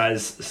this guy's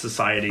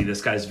society,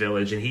 this guy's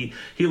village, and he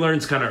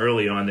learns kind of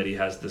early on that he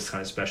has this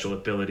kind of special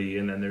ability,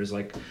 and then there's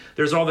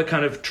all the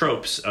kind of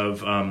tropes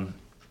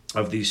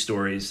of these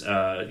stories.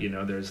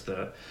 There's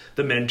the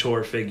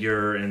mentor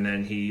figure, and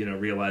then he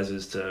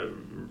realizes to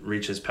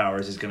reach his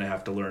powers he's going to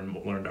have to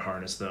learn to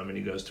harness them, and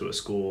he goes to a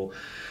school,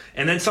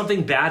 and then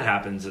something bad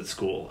happens at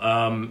school,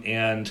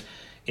 and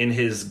in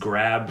his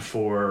grab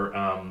for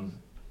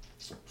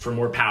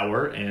more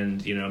power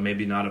and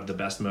maybe not of the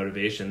best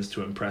motivations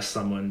to impress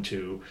someone,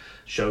 to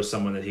show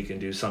someone that he can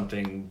do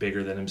something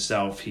bigger than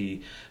himself,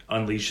 he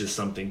unleashes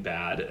something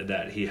bad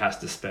that he has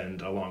to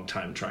spend a long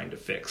time trying to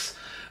fix.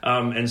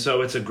 And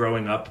so it's a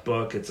growing up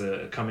book, it's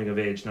a coming of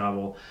age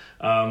novel,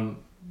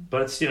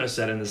 but it's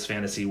set in this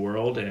fantasy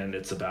world, and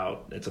it's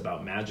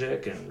about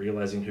magic and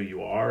realizing who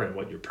you are and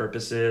what your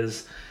purpose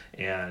is,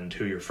 and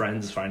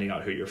finding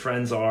out who your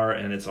friends are,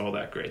 and it's all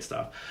that great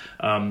stuff.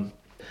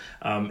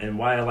 And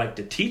why I like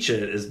to teach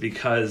it is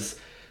because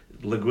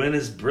Le Guin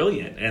is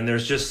brilliant, and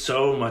there's just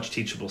so much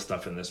teachable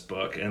stuff in this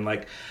book. And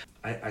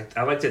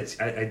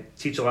I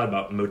teach a lot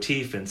about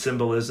motif and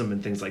symbolism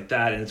and things like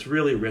that, and it's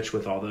really rich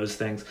with all those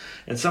things.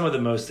 And some of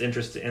the most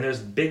interesting, and there's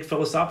big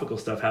philosophical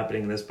stuff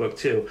happening in this book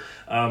too.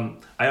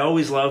 I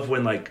always love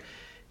when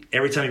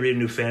every time you read a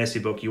new fantasy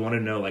book, you want to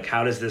know,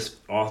 how does this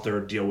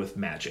author deal with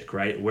magic,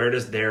 right? Where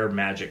does their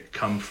magic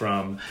come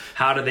from?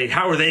 How are they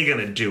going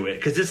to do it?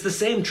 Because it's the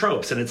same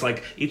tropes, and it's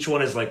each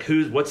one is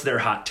what's their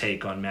hot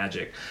take on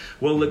magic?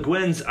 Well, Le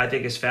Guin's, I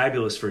think, is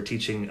fabulous for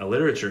teaching a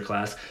literature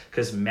class,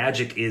 because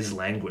magic is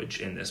language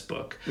in this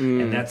book.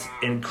 And that's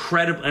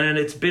incredible. And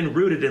it's been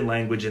rooted in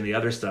language in the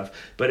other stuff,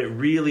 but it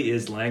really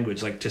is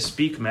language. To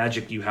speak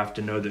magic, you have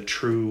to know the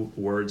true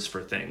words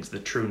for things, the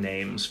true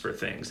names for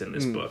things in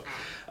this book.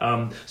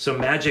 So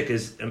magic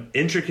is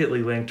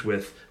intricately linked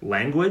with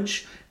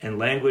language, and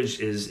language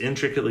is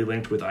intricately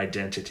linked with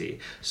identity.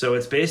 So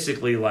it's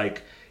basically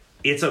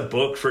it's a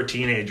book for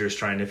teenagers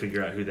trying to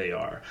figure out who they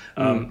are.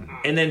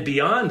 And then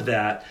beyond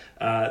that,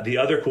 the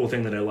other cool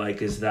thing that I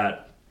like is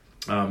that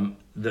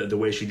the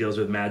way she deals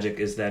with magic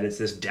is that it's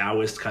this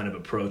Taoist kind of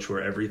approach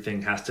where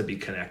everything has to be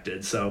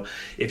connected. So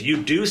if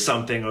you do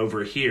something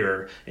over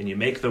here and you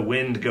make the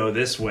wind go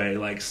this way,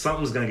 like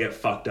something's going to get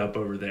fucked up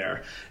over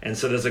there. And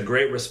so there's a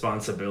great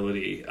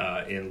responsibility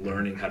in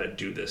learning how to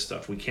do this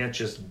stuff. We can't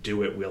just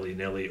do it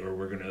willy-nilly or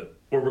we're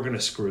going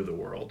to screw the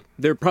world.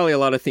 There are probably a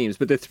lot of themes,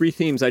 but the three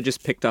themes I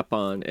just picked up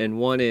on, and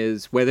one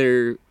is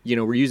whether,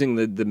 we're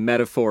using the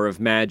metaphor of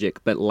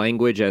magic, but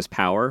language as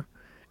power,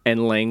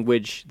 and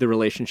language, the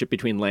relationship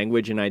between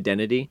language and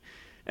identity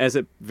as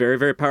a very,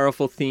 very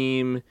powerful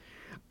theme.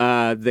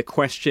 The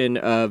question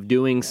of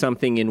doing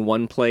something in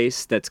one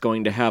place that's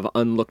going to have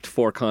unlooked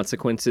for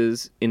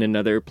consequences in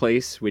another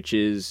place, which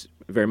is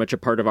very much a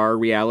part of our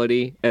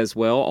reality as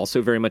well,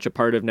 also very much a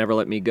part of Never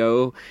Let Me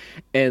Go.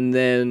 And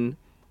then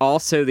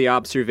also the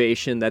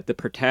observation that the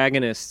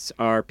protagonists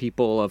are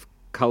people of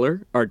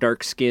color, are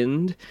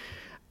dark-skinned,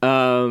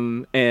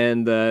 and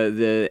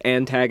the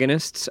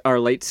antagonists are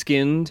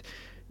light-skinned.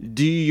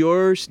 Do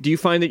you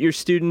find that your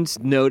students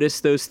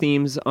notice those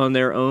themes on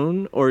their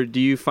own, or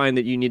do you find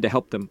that you need to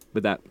help them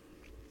with that?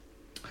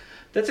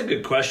 That's a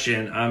good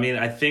question. I mean,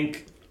 I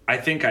think I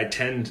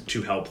tend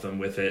to help them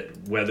with it,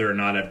 whether or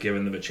not I've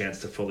given them a chance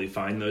to fully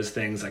find those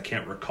things. I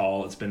can't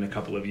recall. It's been a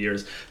couple of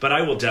years. But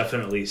I will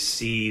definitely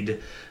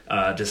seed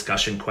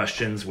discussion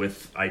questions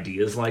with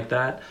ideas like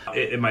that.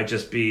 It might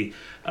just be,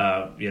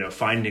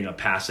 finding a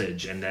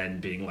passage and then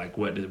being like,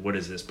 what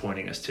is this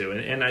pointing us to?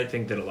 And I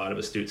think that a lot of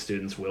astute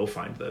students will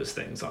find those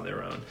things on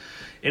their own.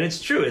 And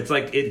it's true. It's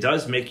like, it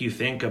does make you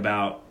think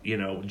about,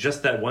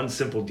 just that one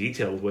simple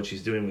detail of what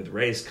she's doing with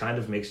race kind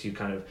of makes you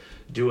kind of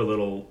do a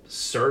little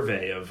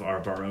survey of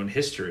our own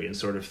history and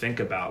sort of think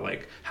about,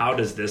 like, how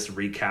does this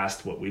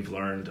recast what we've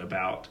learned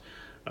about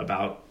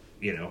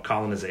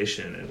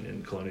colonization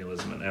and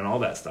colonialism and all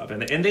that stuff.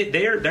 And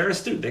they're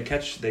astute. They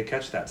catch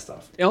that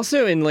stuff.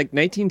 Also, in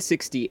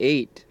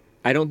 1968,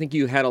 I don't think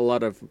you had a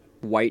lot of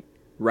white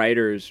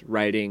writers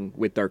writing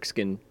with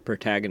dark-skinned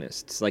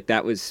protagonists. Like,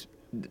 that was,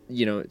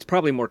 it's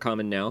probably more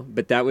common now,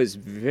 but that was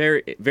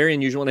very, very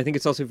unusual. And I think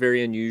it's also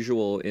very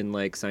unusual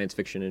in science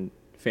fiction and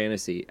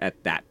fantasy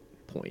at that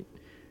point.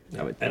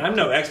 And I'm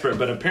no expert,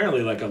 but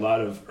apparently, a lot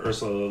of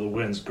Ursula Le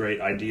Guin's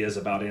great ideas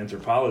about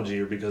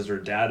anthropology are because her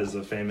dad is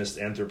a famous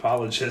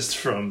anthropologist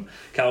from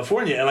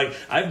California. And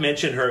I've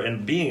mentioned her,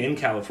 and being in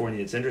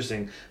California, it's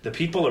interesting. The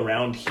people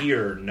around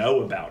here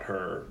know about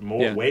her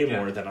way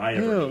more than I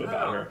ever knew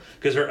about her,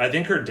 because I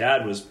think her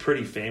dad was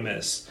pretty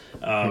famous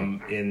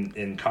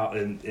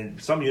in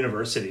some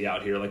university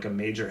out here, like a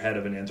major head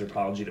of an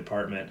anthropology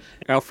department.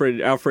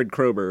 Alfred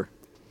Kroeber.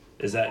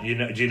 Is that, do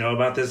you know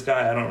about this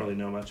guy? I don't really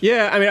know much.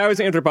 Yeah, I mean, I was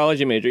an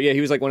anthropology major. Yeah,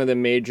 he was one of the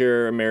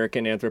major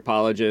American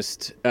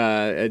anthropologists,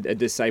 a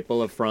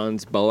disciple of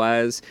Franz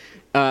Boas.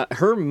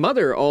 Her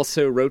mother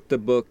also wrote the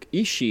book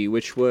Ishi,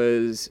 which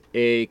was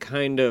a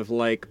kind of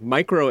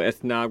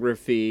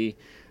microethnography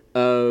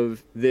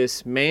of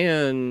this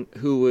man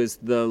who was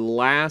the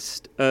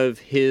last of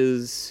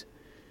his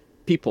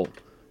people,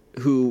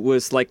 who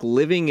was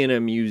living in a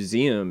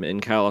museum in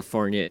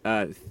California.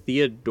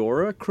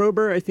 Theodora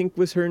Kroeber, I think,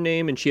 was her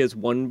name, and she has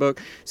one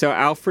book. So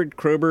Alfred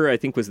Kroeber, I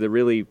think, was the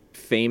really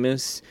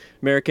famous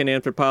American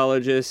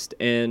anthropologist,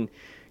 and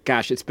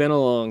gosh, it's been a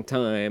long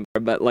time,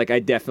 but I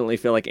definitely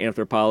feel like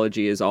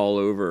anthropology is all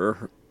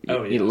over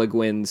Le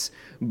Guin's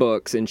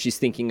books, and she's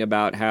thinking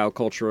about how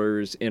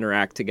cultures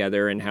interact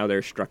together and how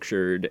they're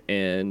structured,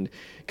 and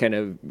kind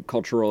of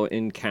cultural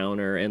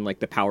encounter, and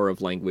the power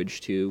of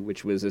language too,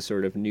 which was a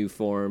sort of new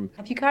form.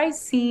 Have you guys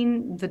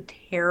seen the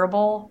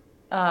terrible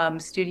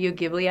Studio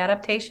Ghibli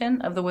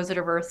adaptation of The Wizard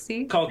of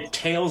Earthsea? Called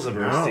Tales of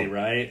Earthsea,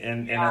 right?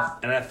 And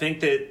I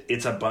think that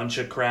it's a bunch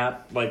of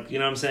crap. You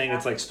know what I'm saying?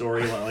 It's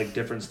storyline,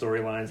 different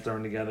storylines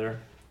thrown together.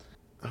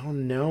 Oh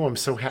no! I'm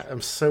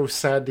so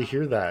sad to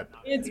hear that.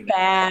 It's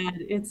bad.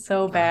 It's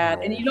so bad,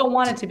 and you don't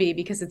want it to be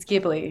because it's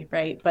Ghibli,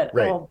 right? But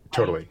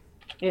totally.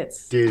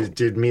 It's did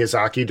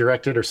Miyazaki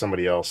direct it or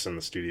somebody else in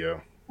the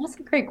studio? That's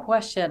a great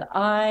question.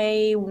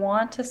 I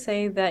want to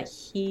say that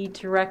he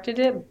directed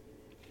it,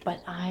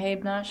 but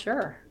I'm not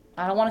sure.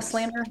 I don't want to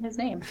slander his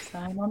name, so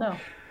I don't know.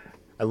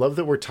 I love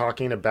that we're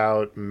talking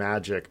about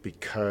magic,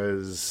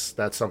 because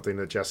that's something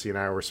that Jesse and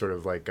I were sort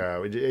of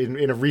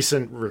in a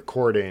recent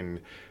recording.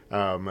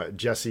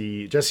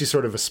 Jesse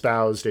sort of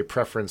espoused a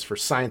preference for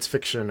science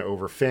fiction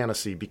over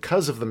fantasy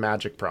because of the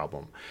magic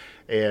problem.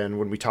 And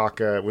when we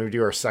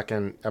do our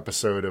second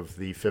episode of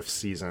the 5th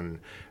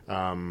season,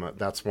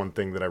 that's one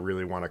thing that I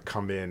really want to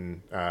come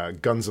in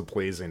guns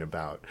a-blazing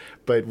about.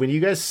 But when you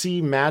guys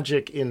see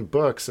magic in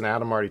books, and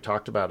Adam already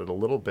talked about it a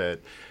little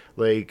bit,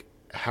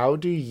 how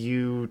do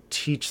you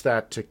teach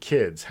that to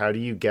kids? How do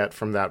you get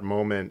from that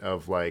moment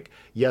of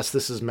yes,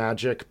 this is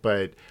magic,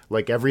 but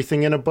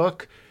everything in a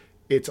book,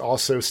 it's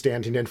also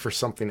standing in for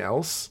something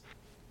else?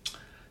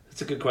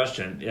 That's a good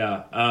question.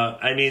 Yeah.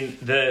 I mean,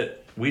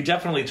 we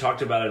definitely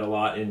talked about it a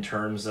lot in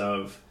terms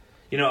of,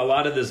 a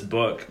lot of this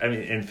book, I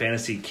mean, in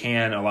fantasy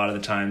can a lot of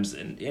the times,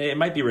 and it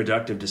might be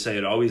reductive to say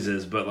it always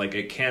is, but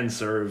it can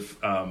serve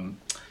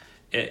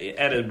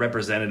at a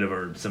representative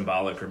or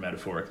symbolic or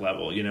metaphoric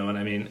level, you know what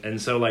I mean?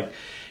 And so like,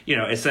 you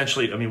know,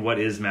 essentially, I mean, what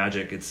is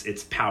magic?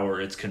 It's power,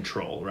 it's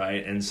control,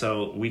 right? And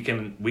so we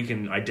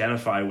can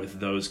identify with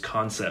those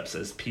concepts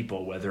as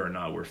people, whether or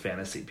not we're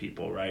fantasy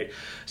people, right?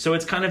 So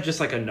it's kind of just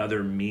like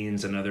another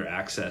means, another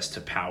access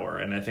to power.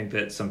 And I think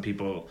that some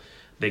people,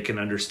 they can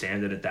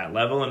understand it at that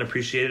level and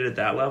appreciate it at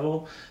that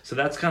level. So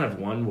that's kind of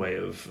one way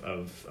of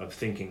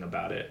thinking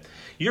about it.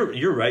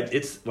 You're right.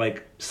 It's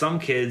like some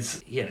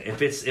kids, you know,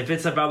 if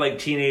it's about like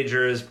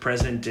teenagers,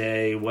 present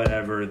day,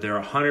 whatever,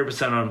 they're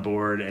 100% on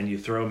board, and you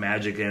throw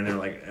magic in, they're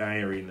like, I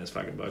ain't reading this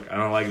fucking book. I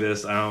don't like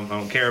this. I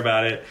don't care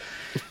about it.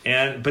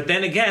 But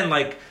then again,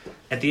 like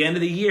at the end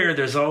of the year,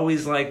 there's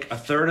always like a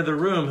third of the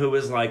room who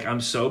is like, I'm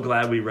so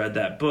glad we read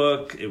that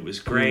book. It was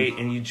great.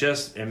 And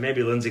and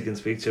maybe Lindsay can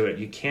speak to it.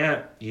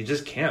 You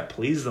just can't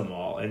please them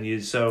all. And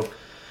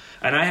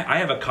I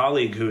have a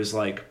colleague who is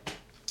like,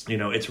 you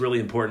know, it's really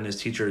important as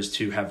teachers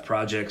to have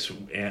projects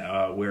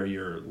where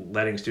you're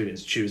letting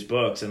students choose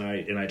books. And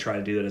I try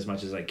to do that as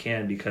much as I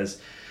can, because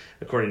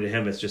according to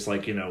him, it's just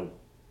like, you know,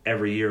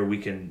 every year we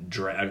can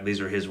drag, these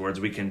are his words,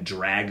 we can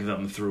drag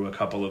them through a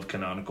couple of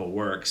canonical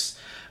works.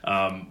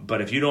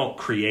 But if you don't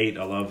create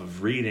a love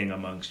of reading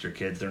amongst your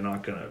kids,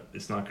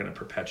 it's not gonna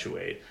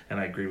perpetuate. And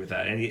I agree with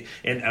that.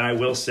 And I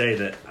will say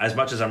that as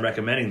much as I'm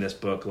recommending this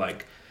book,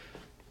 like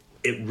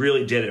it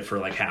really did it for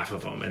like half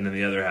of them. And then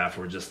the other half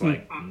were just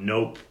like,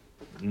 nope,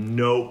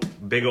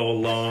 big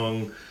old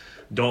long,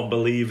 don't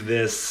believe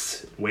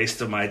this,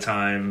 waste of my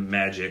time,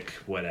 magic,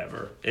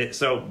 whatever.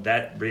 So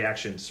that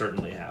reaction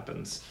certainly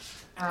happens.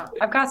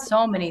 I've got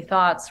so many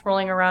thoughts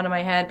rolling around in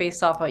my head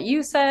based off what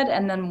you said,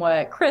 and then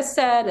what Chris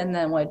said, and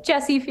then what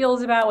Jesse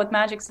feels about with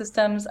magic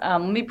systems.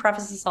 Let me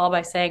preface this all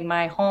by saying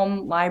my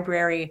home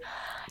library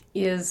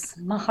is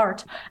my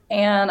heart.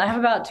 And I have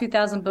about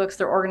 2,000 books.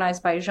 They're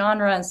organized by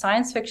genre, and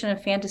science fiction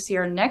and fantasy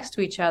are next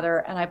to each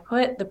other. And I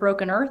put the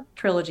Broken Earth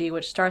trilogy,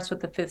 which starts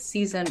with the 5th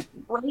season,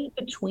 right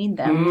between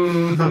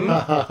them.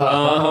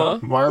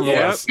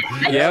 Marvelous.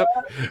 Yep.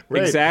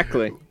 Right.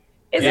 Exactly.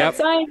 Is that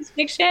science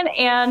fiction?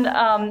 And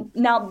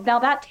now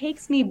that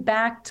takes me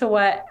back to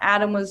what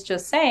Adam was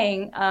just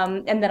saying.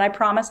 And then I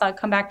promise I'll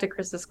come back to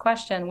Chris's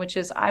question, which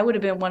is I would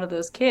have been one of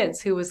those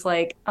kids who was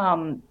like,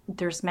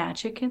 there's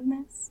magic in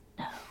this?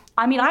 No.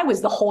 I mean, I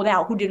was the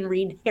holdout who didn't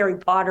read Harry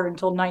Potter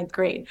until 9th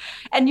grade.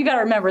 And you got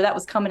to remember that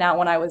was coming out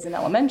when I was in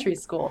elementary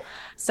school.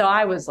 So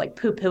I was like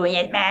poo-pooing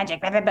it,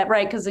 magic,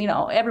 right? Because, you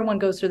know, everyone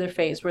goes through their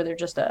phase where they're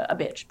just a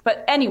bitch.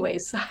 But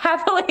anyways,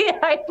 happily,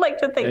 I'd like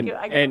to thank you.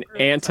 An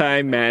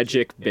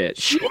anti-magic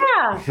bitch.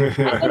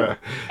 Yeah.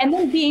 And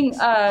then being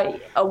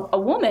a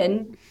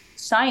woman,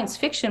 science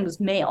fiction was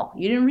male.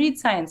 You didn't read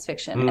science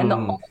fiction. And the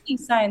only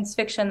science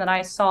fiction that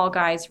I saw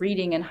guys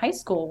reading in high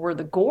school were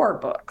the Gore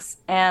books.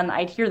 And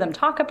I'd hear them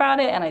talk about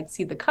it, and I'd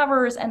see the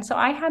covers. And so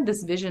I had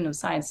this vision of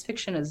science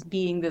fiction as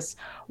being this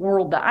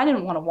world that I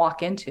didn't want to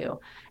walk into.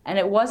 And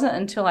it wasn't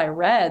until I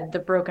read the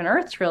Broken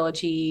Earth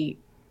trilogy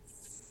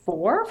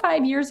 4 or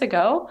 5 years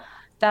ago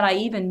that I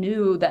even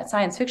knew that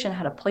science fiction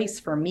had a place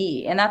for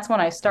me. And that's when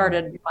I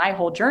started my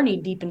whole journey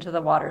deep into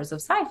the waters of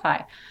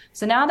sci-fi.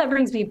 So now that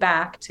brings me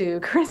back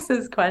to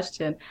Chris's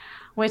question,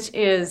 which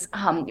is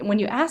when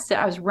you asked it,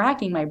 I was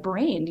racking my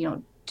brain, you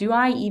know, do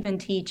I even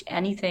teach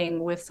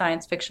anything with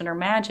science fiction or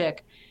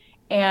magic?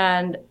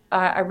 And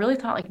I really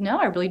thought like, no,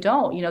 I really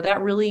don't. You know,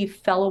 that really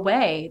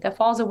that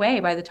falls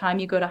away by the time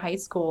you go to high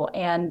school.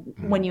 And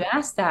when you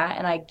asked that,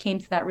 and I came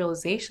to that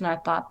realization, I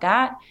thought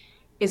that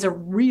is a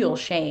real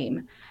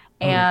shame.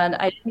 And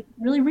I didn't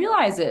really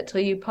realize it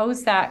till you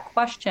posed that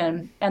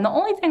question. And the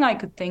only thing I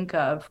could think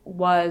of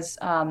was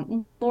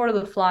Lord of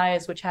the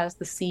Flies, which has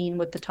the scene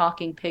with the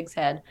talking pig's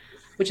head,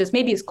 which is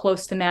maybe as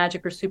close to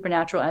magic or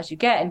supernatural as you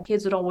get. And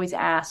kids would always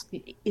ask,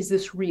 is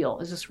this real?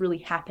 Is this really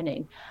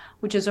happening?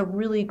 Which is a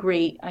really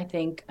great, I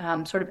think,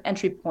 sort of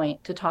entry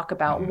point to talk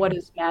about what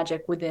is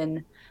magic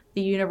within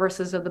the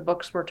universes of the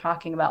books we're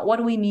talking about. What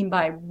do we mean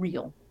by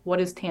real?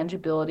 What is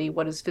tangibility?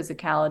 What is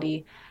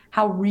physicality?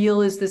 How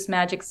real is this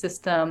magic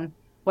system?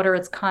 What are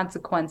its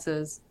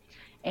consequences?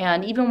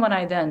 And even when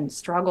I then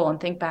struggle and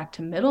think back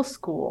to middle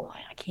school,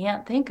 I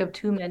can't think of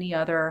too many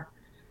other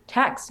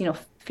texts. You know,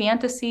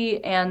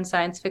 fantasy and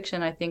science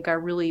fiction, I think,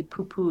 are really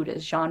poo-pooed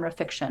as genre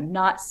fiction,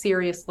 not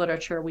serious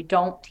literature. We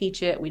don't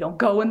teach it. We don't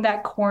go in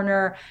that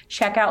corner.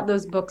 Check out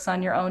those books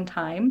on your own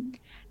time.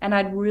 And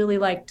I'd really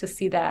like to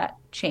see that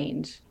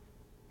change.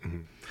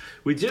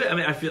 We do. I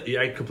mean,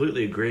 I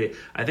completely agree.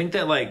 I think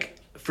that like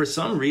for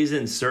some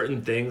reason,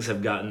 certain things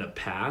have gotten a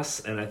pass,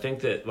 and I think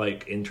that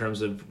like in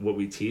terms of what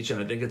we teach,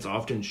 and I think it's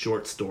often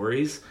short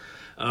stories.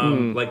 You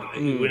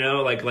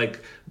know, like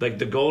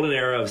the golden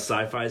era of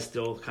sci-fi is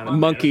still kind of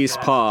Monkey's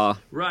Paw.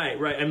 Right.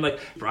 And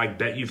like I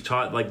bet you've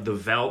taught like The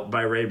Veldt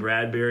by Ray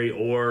Bradbury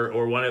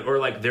or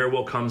like There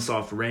Will Come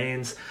Soft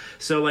Rains.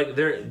 So like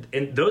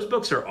and those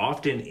books are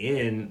often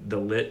in the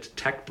lit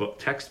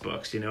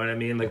textbooks, you know what I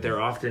mean? Like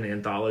they're often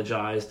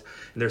anthologized,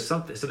 and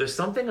there's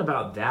something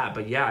about that.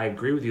 But yeah, I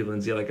agree with you,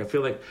 Lindsay. Like I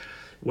feel like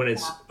when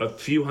it's a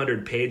few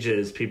hundred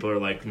pages, people are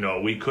like,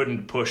 no, we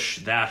couldn't push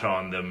that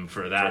on them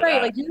for that.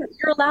 Right, like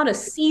you're allowed a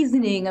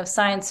seasoning of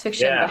science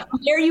fiction, Yeah. but how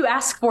dare you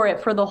ask for it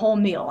for the whole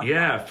meal?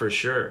 Yeah, for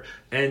sure.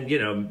 And,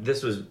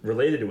 this was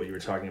related to what you were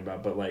talking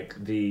about, but like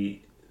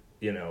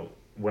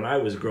when I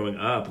was growing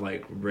up,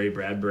 like Ray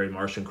Bradbury,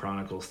 Martian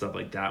Chronicles, stuff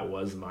like that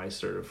was my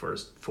sort of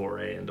first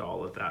foray into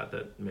all of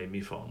that made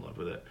me fall in love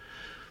with it.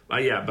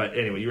 Yeah, but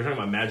anyway, you were talking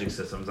about magic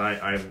systems.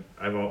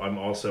 I'm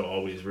also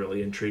always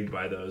really intrigued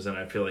by those, and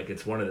I feel like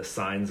it's one of the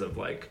signs of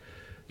like,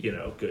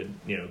 good,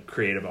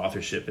 creative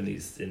authorship in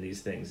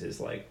these things is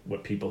like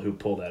what people who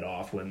pull that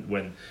off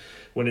when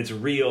it's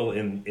real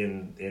in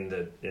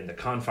the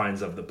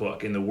confines of the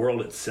book, in the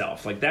world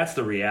itself. Like that's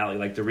the reality.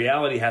 Like the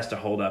reality has to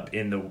hold up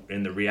in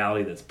the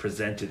reality that's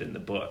presented in the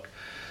book.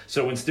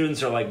 So when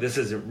students are like, this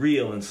isn't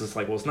real, and it's just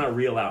like, well, it's not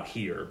real out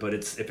here, but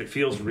if it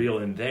feels real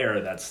in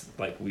there, that's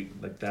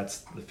that's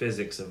the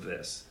physics of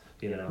this,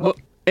 Well,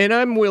 and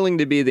I'm willing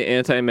to be the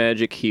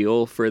anti-magic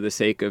heel for the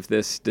sake of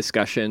this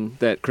discussion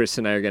that Chris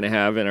and I are going to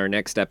have in our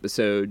next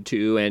episode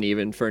too, and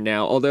even for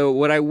now. Although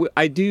what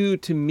I do,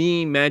 to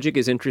me, magic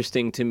is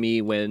interesting to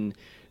me when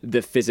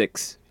the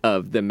physics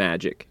of the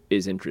magic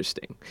is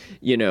interesting,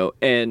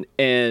 and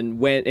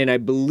I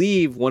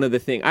believe one of the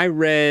things I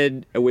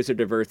read A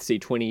Wizard of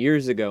Earthsea 20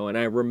 years ago, and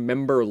I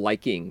remember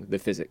liking the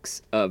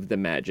physics of the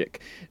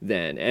magic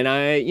then. And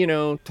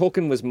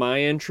Tolkien was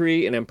my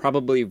entry, and I'm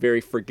probably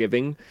very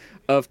forgiving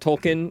of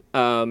Tolkien,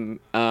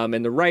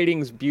 and the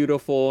writing's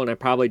beautiful, and I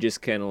probably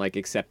just kind of like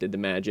accepted the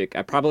magic.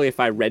 If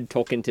I read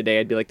Tolkien today,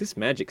 I'd be like, this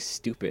magic's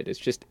stupid. It's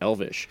just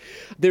elvish.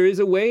 There is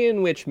a way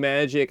in which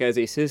magic as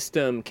a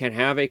system can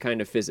have a kind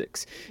of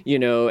physics,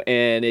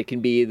 and it can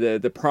be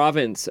the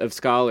province of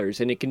scholars,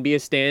 and it can be a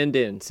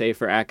stand-in, say,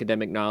 for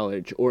academic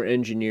knowledge or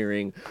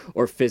engineering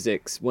or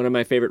physics. One of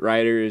my favorite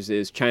writers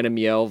is China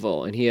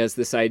Miéville, and he has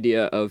this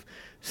idea of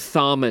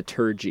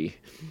thaumaturgy,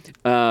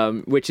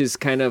 which is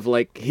kind of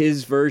like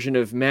his version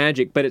of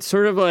magic, but it's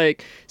sort of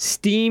like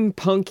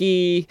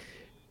steampunky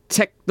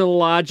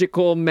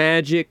technological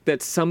magic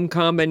that's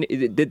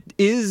that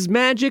is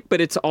magic,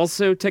 but it's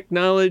also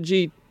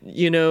technology,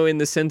 in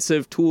the sense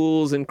of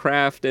tools and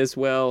craft as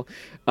well.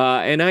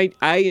 And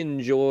I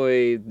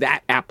enjoy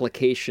that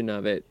application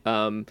of it.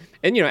 And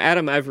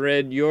Adam, I've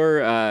read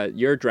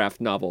your draft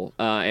novel,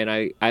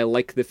 and I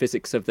like the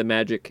physics of the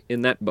magic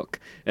in that book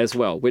as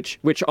well, which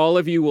all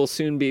of you will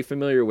soon be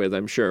familiar with,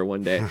 I'm sure,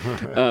 one day.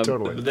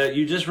 Totally. That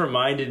you just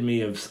reminded me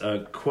of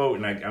a quote,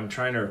 and I'm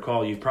trying to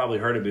recall. You've probably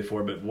heard it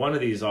before, but one of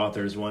these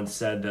authors once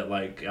said that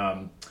like.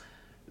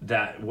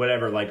 That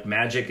whatever, like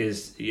magic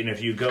is,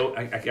 if you go,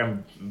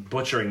 I'm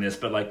butchering this,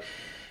 but like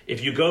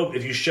if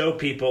you show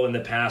people in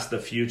the past the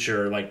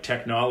future, like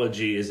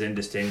technology is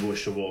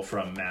indistinguishable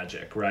from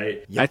magic,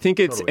 right? I think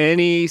it's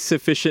any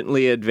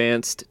sufficiently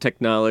advanced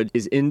technology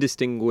is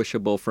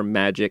indistinguishable from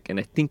magic, and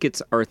I think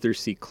it's Arthur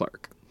C.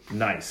 Clarke.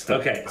 Nice.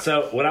 Okay,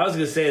 so what I was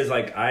going to say is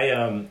like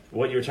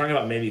what you were talking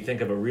about made me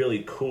think of a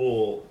really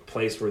cool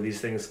place where these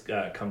things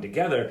come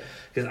together,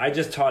 because I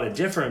just taught a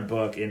different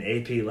book in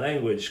AP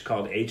language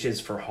called H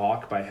is for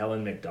Hawk by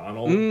Helen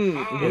McDonald.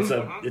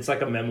 It's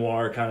like a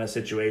memoir kind of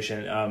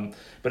situation,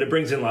 but it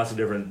brings in lots of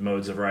different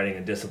modes of writing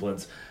and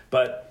disciplines.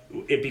 But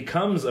it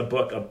becomes a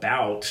book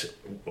about,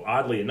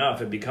 oddly enough,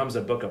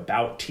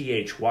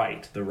 T.H.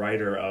 White, the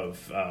writer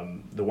of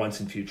The Once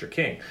and Future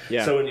King.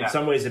 Yeah. So in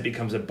some ways it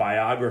becomes a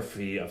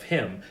biography of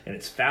him, and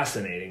it's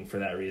fascinating for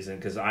that reason,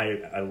 because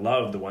I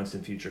love The Once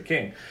and Future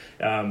King.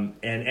 And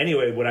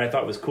anyway, what I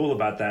thought was cool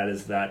about that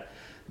is that,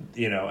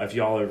 if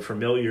y'all are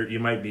familiar, you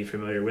might be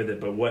familiar with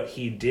it, but what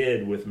he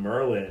did with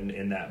Merlin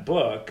in that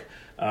book,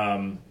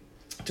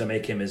 to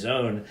make him his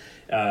own,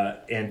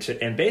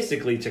 and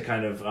basically to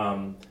kind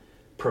of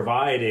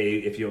provide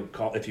if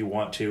you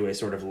want to, a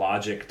sort of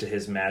logic to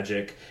his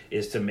magic,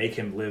 is to make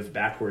him live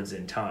backwards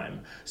in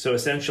time. So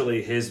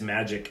essentially his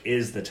magic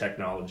is the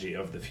technology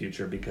of the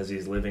future because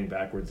he's living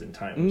backwards in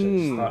time, which I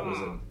just thought was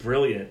a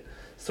brilliant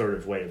sort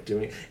of way of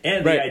doing it.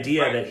 And the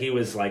idea that he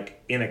was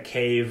like in a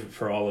cave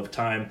for all of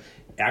time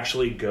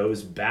actually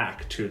goes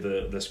back to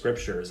the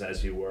scriptures,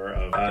 as you were,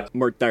 of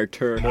Mort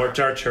d'Arthur,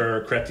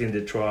 Chrétien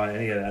de Troyes,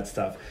 any of that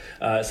stuff.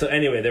 So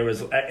anyway, it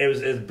was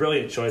a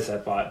brilliant choice, I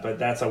thought, but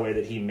that's a way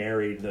that he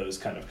married those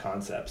kind of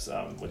concepts,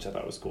 which I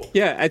thought was cool.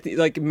 Yeah,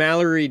 like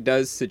Mallory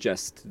does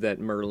suggest that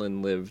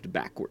Merlin lived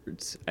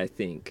backwards, I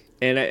think,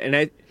 and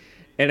I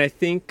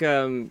think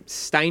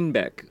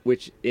Steinbeck,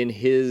 which in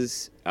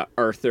his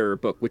Arthur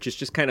book, which is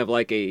just kind of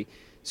like a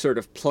sort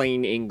of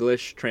plain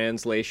English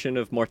translation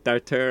of Mort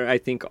d'Arthur, I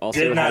think also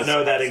did not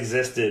know that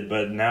existed,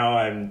 but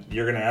now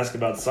you're going to ask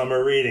about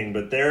summer reading,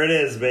 but there it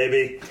is,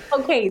 baby.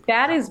 Okay,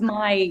 that is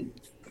my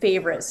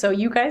favorite. So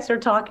you guys are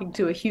talking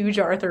to a huge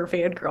Arthur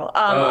fangirl.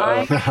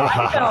 I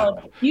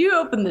felt, you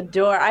opened the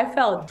door. I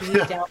fell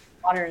deep down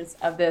the waters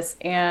of this,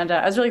 and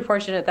I was really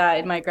fortunate that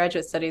in my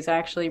graduate studies I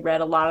actually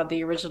read a lot of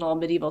the original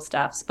medieval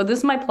stuffs. But this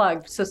is my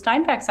plug. So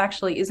Steinbeck's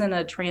actually isn't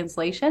a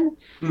translation.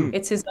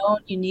 It's his own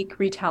unique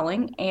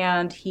retelling,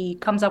 and he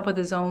comes up with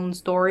his own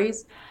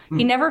stories.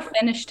 He never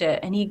finished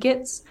it, and he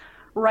gets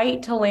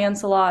right to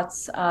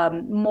Lancelot's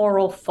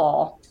moral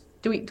fall.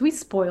 Do we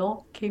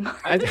spoil King Arthur?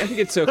 I think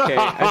it's okay.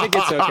 I think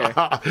it's okay.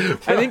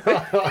 I think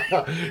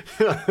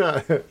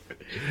that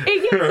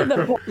It gets to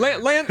the point.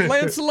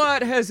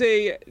 Lancelot has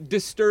a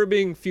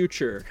disturbing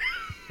future,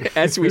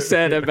 as we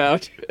said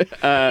about.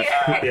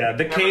 Yeah,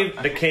 the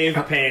cave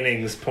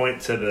paintings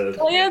point to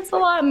the.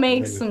 Lancelot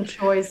makes some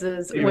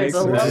choices with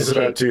a This is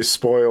about to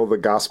spoil the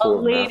Gospel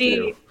of lady.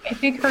 Matthew. I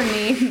think her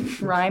name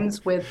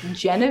rhymes with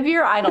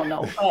Genevieve. I don't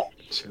know, but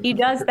he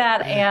does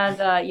that,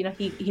 and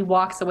he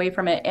walks away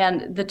from it,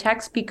 and the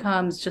text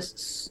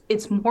becomes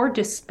it's more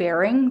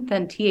despairing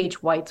than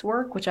T.H. White's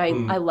work, which I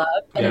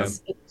love, and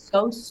it's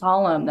so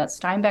solemn that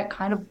Steinbeck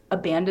kind of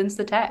abandons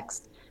the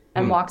text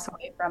and walks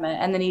away from it,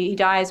 and then he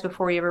dies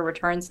before he ever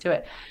returns to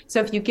it.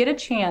 So if you get a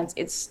chance,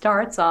 it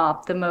starts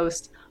off the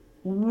most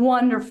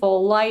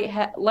wonderful,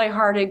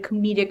 lighthearted,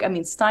 comedic. I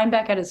mean,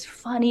 Steinbeck at his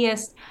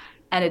funniest,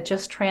 and it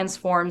just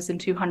transforms in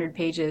 200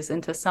 pages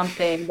into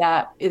something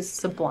that is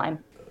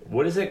sublime.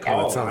 What is it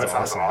called? That sounds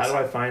awesome. How do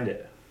I find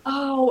it?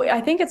 Oh,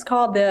 I think it's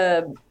called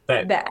the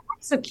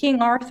Acts of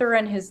King Arthur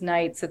and His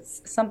Knights.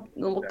 It's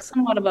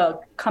somewhat of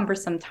a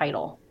cumbersome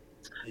title.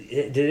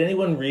 Did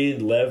anyone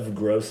read Lev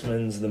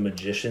Grossman's The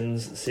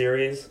Magicians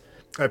series?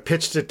 I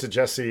pitched it to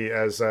Jesse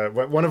as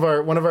one of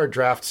our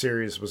draft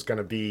series was going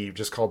to be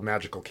just called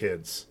Magical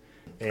Kids.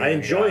 And, I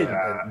enjoyed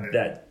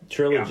that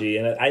trilogy,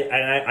 and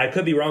I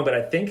could be wrong, but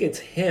I think it's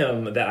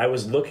him that I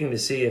was looking to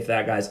see if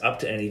that guy's up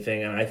to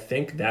anything, and I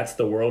think that's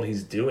the world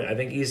he's doing. I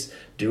think he's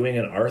doing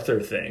an Arthur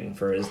thing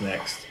for his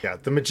next. Yeah,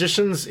 The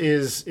Magicians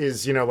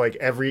is like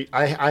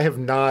I have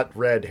not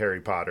read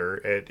Harry Potter.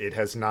 It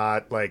has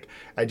not, like,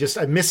 I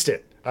missed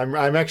it. I'm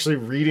actually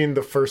reading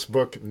the first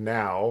book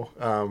now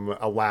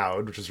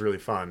aloud, which is really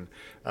fun.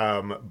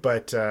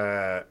 But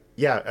I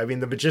mean,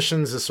 The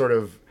Magicians is sort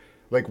of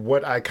like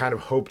what I kind of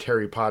hoped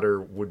Harry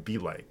Potter would be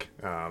like.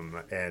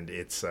 And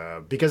it's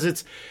because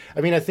it's,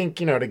 I mean, I think,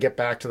 to get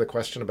back to the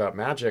question about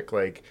magic,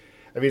 like,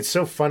 I mean, it's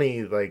so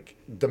funny, like,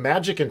 the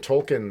magic in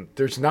Tolkien,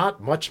 there's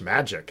not much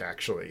magic,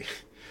 actually.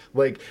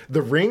 Like,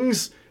 the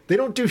rings, they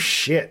don't do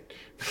shit.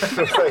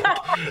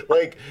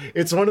 like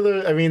it's one of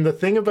the, I mean, the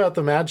thing about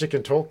the magic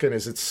in Tolkien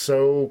is it's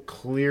so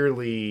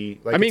clearly,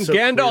 like, I mean,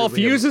 Gandalf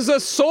uses a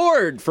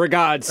sword, for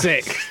God's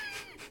sake.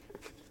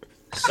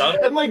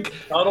 And like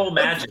subtle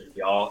magic,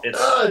 y'all. It's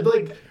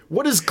like,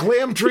 what does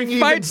Glamdring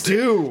even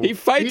do? He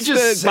fights the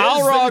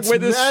Balrog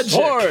with his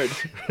sword.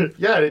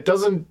 Yeah, it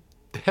doesn't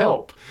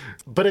help.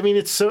 But I mean,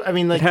 it's so. I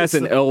mean, like, it has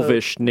an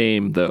elvish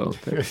name, though.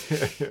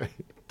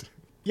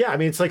 Yeah, I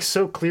mean, it's like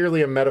so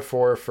clearly a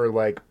metaphor for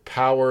like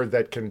power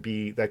that can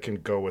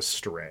go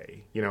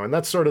astray, and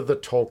that's sort of the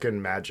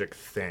Tolkien magic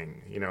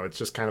thing. It's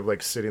just kind of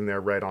like sitting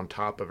there right on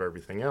top of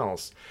everything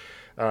else.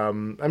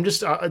 I'm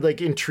just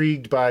like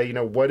intrigued by,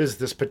 what does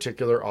this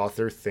particular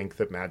author think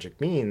that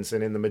magic means?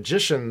 And in The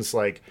Magicians,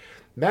 like,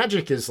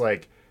 magic is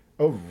like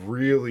a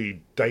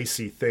really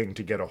dicey thing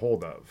to get a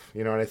hold of,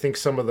 and I think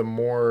some of the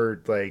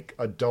more like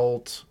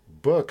adult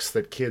books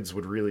that kids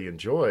would really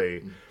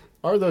enjoy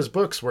are those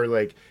books where,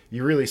 like,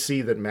 you really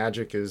see that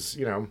magic is,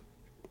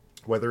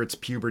 whether it's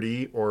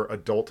puberty or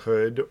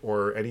adulthood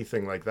or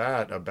anything like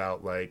that,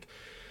 about like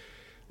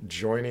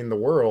joining the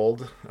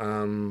world.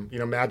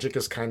 Magic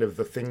is kind of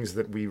the things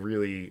that we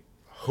really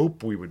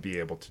hope we would be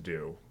able to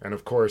do. And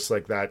of course,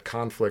 like, that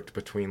conflict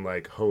between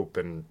like hope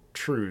and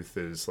truth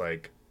is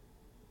like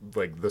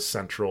the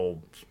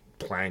central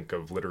plank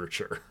of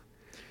literature.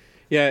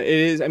 Yeah, it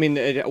is. I mean,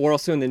 we're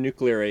also in the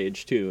nuclear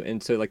age too,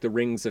 and so like the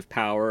rings of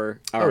power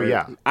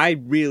are, I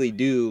really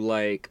do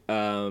like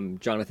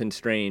Jonathan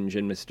Strange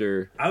and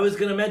Mr. I was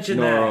gonna mention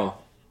Norrell.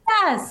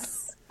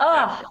 Yes.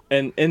 Oh.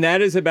 And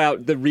that is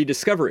about the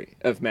rediscovery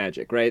of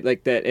magic, right?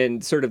 Like that,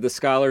 and sort of the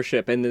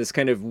scholarship and this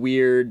kind of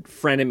weird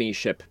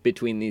frenemyship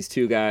between these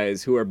two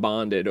guys who are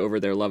bonded over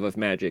their love of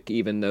magic,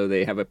 even though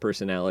they have a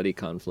personality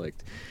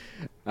conflict.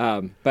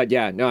 But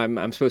yeah, no,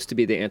 I'm supposed to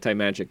be the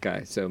anti-magic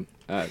guy, so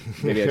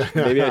maybe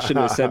I shouldn't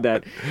have said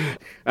that.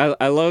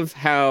 I love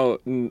how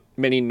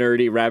many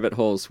nerdy rabbit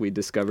holes we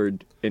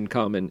discovered in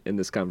common in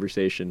this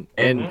conversation,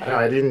 and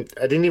I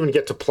didn't even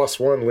get to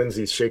 +1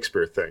 Lindsay's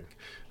Shakespeare thing.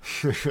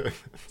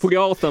 We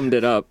all thumbed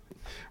it up.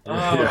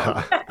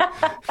 yeah.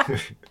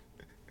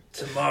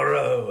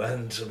 Tomorrow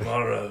and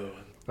tomorrow.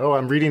 Oh,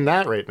 I'm reading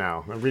that right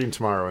now. I'm reading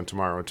Tomorrow and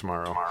Tomorrow and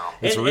Tomorrow.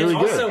 It's really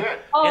good.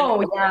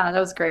 Oh, yeah, that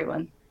was a great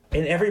one.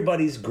 And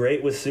everybody's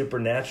great with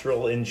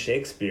supernatural in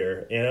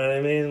Shakespeare. You know what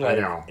I mean? Like,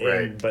 I know,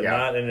 right? But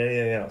not in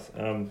anything else.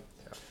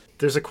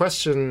 There's a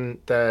question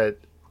that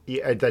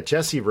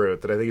Jesse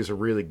wrote that I think is a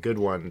really good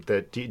one.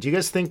 That do you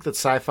guys think that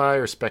sci-fi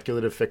or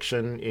speculative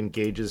fiction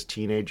engages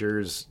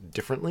teenagers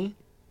differently?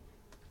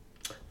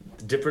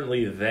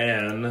 Differently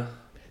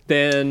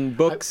than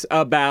books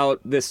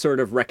about this sort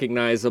of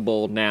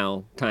recognizable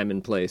now time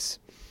and place.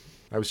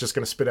 I was just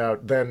going to spit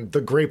out then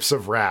The Grapes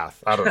of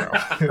Wrath. I don't know.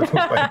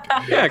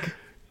 Yeah.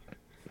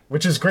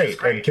 which is great,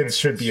 and kids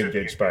should be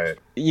engaged by it.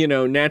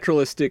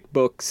 Naturalistic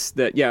books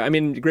that,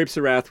 Grapes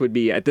of Wrath would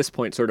be, at this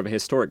point, sort of a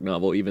historic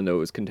novel, even though it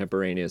was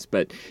contemporaneous,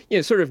 but,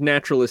 sort of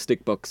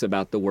naturalistic books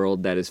about the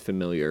world that is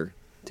familiar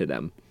to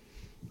them.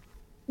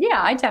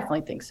 Yeah, I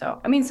definitely think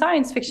so. I mean,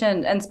 science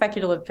fiction and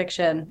speculative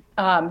fiction,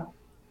 are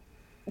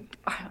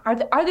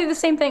they the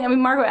same thing? I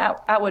mean,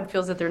 Margaret Atwood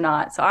feels that they're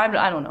not, so I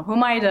don't know. Who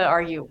am I to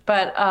argue?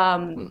 But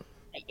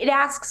it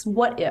asks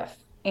what if,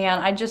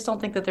 and I just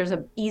don't think that there's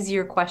an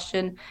easier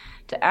question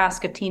to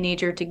ask a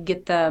teenager to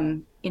get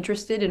them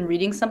interested in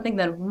reading something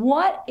than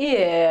what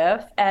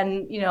if.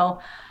 And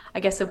I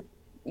guess if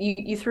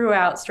you threw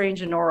out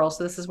Strange and Oral,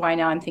 so this is why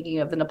now I'm thinking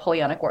of the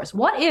Napoleonic Wars.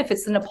 What if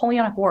it's the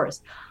Napoleonic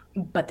Wars,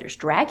 but there's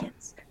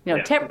dragons?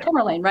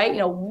 Tamerlane,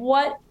 right?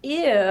 What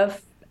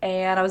if?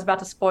 And I was about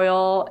to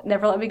spoil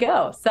Never Let Me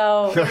Go.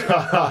 So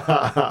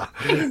I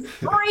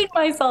buried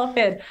myself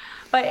in.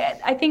 But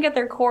I think at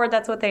their core,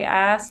 that's what they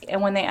ask.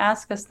 And when they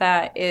ask us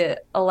that,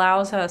 it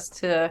allows us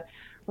to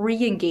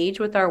re-engage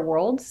with our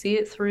world, see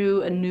it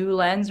through a new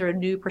lens or a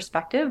new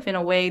perspective in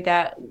a way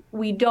that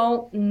we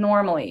don't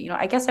normally.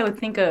 I guess I would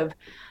think of,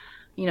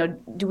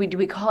 do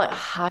we call it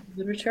high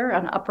literature,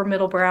 an upper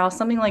middle brow,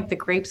 something like The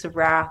Grapes of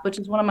Wrath, which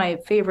is one of my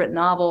favorite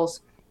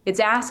novels. It's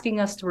asking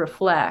us to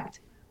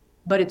reflect,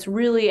 but it's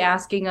really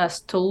asking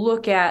us to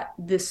look at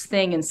this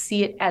thing and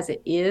see it as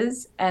it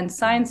is. And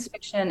science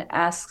fiction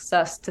asks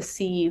us to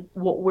see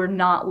what we're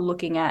not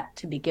looking at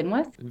to begin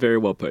with. Very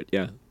well put,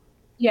 yeah.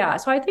 Yeah,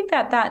 so I think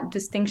that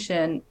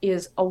distinction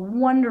is a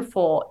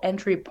wonderful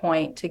entry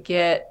point to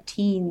get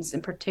teens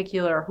in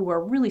particular who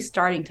are really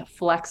starting to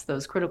flex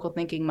those critical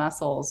thinking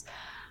muscles,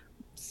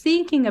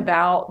 thinking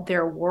about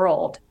their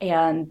world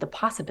and the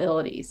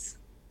possibilities.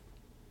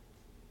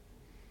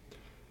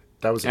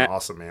 That was an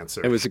awesome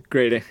answer. It was a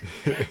great.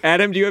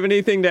 Adam, do you have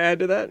anything to add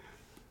to that?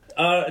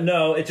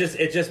 No, it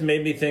just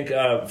made me think.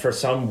 For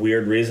some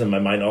weird reason, my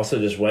mind also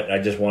I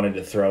just wanted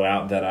to throw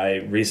out that I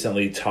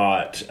recently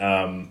taught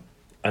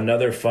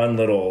another fun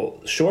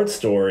little short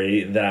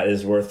story that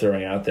is worth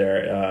throwing out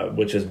there,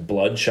 which is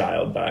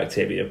Bloodchild by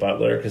Octavia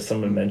Butler, because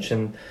someone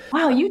mentioned.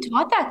 Wow, you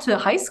taught that to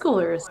high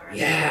schoolers.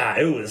 Yeah,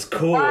 it was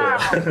cool. Wow,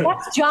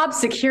 that's job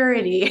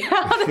security. Do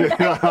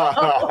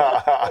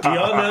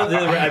y'all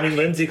know?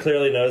 Lindsay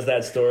clearly knows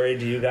that story.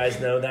 Do you guys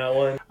know that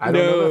one? I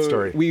don't know that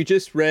story. We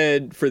just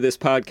read for this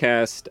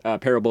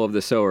podcast Parable of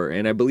the Sower,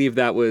 and I believe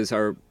that was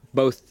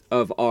both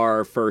of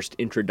our first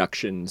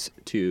introductions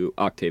to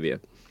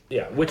Octavia.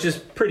 Yeah, which is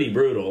pretty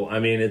brutal. I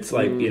mean, it's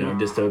like,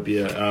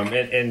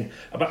 dystopia.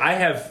 But I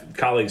have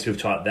colleagues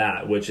who've taught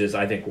that, which is,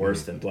 I think,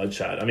 worse than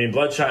Bloodchild. I mean,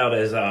 Bloodchild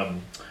is,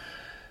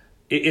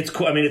 it's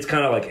cool. I mean, it's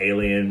kind of like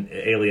alien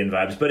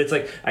vibes, but it's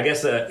like, I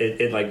guess,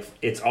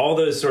 it's all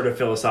those sort of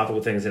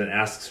philosophical things, and it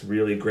asks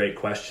really great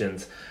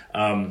questions.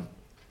 And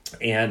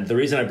the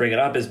reason I bring it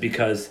up is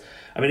because,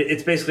 I mean,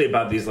 it's basically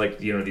about these,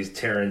 these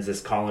Terrans, this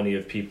colony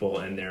of people,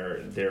 and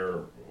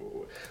they're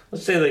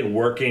let's say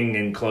working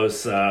in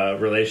close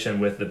relation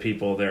with the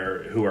people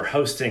there who are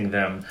hosting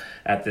them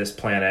at this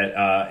planet.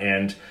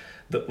 And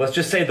let's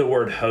just say the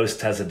word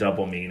host has a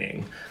double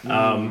meaning.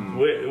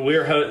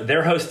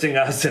 They're hosting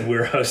us and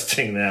we're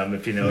hosting them,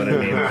 if you know what I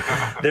mean.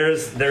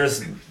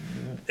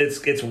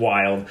 It's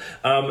wild.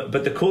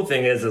 But the cool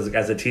thing is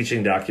as a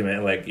teaching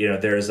document,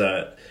 there's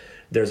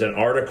an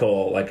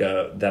article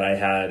that I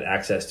had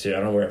access to. I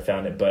don't know where I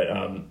found it, but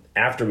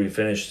after we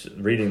finished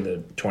reading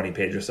the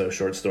 20-page or so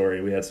short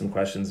story, we had some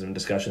questions and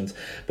discussions.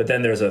 But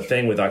then there's a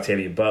thing with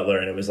Octavia Butler,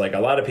 and it was like,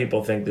 a lot of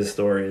people think this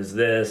story is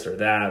this or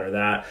that or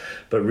that.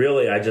 But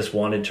really, I just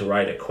wanted to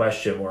write a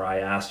question where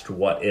I asked,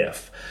 what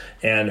if?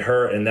 And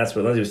that's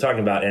what Lindsay was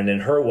talking about. And then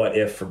her what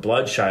if for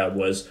Bloodchild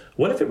was,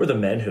 what if it were the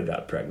men who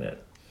got pregnant?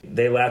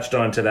 They latched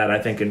onto that, I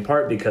think, in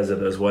part because of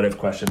those what if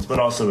questions, but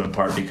also in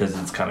part because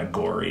it's kind of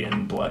gory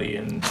and bloody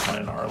and kind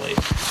of gnarly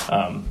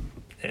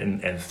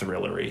and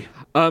thrillery.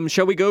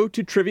 Shall we go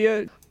to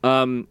trivia? So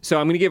I'm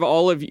going to give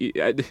all of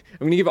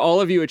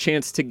you a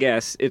chance to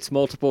guess. It's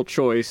multiple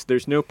choice.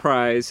 There's no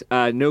prize.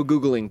 No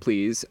Googling,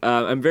 please.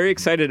 I'm very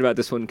excited about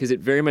this one because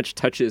it very much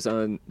touches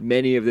on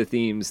many of the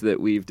themes that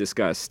we've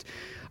discussed.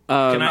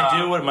 Can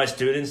I do what my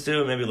students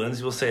do? Maybe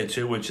Lindsay will say it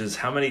too, which is,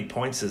 how many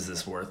points is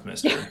this worth,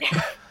 mister?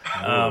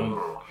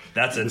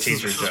 That's a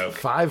teacher joke.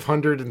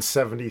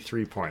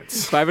 573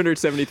 points.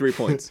 573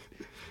 points.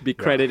 Be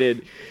credited.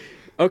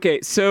 Yeah.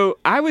 Okay, so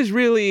I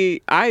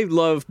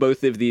love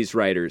both of these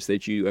writers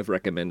that you have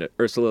recommended,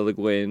 Ursula Le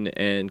Guin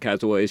and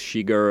Kazuo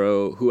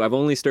Ishiguro, who I've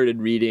only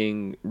started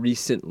reading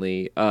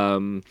recently.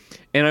 And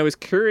I was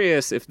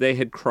curious if they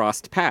had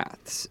crossed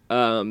paths.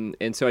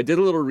 And so I did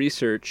a little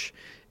research,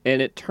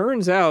 and it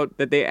turns out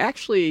that they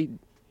actually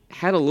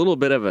had a little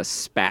bit of a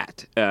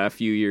spat a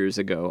few years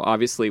ago,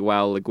 obviously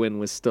while Le Guin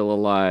was still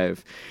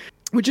alive,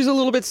 which is a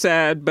little bit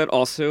sad, but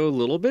also a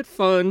little bit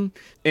fun.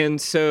 And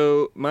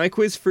so my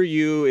quiz for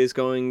you is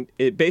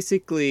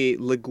basically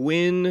Le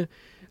Guin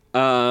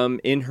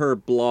in her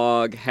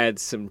blog had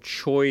some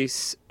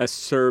choice,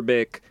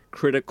 acerbic,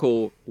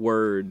 critical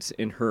words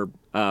in her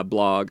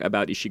blog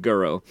about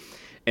Ishiguro.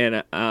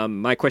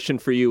 And my question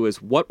for you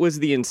is, what was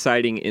the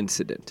inciting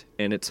incident?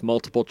 And it's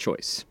multiple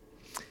choice.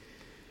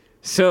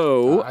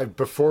 So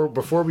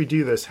before we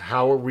do this,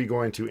 how are we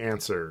going to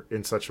answer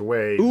in such a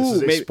way? This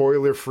is a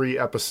spoiler-free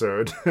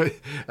episode,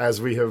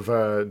 as we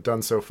have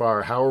done so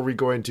far. How are we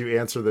going to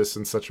answer this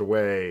in such a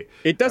way?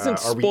 It doesn't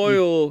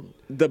spoil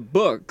the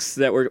books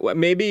that were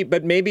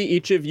maybe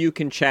each of you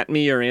can chat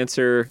me your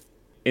answer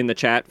in the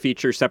chat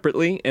feature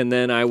separately, and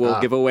then I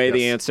will give away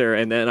the answer,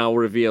 and then I'll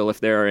reveal if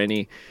there are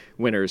any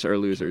winners or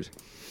losers.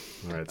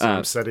 All right, so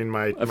I'm setting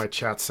my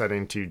chat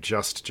setting to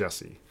just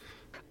Jesse.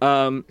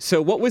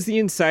 So what was the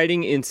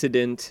inciting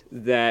incident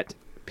that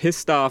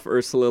pissed off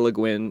Ursula Le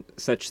Guin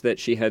such that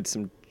she had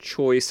some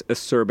choice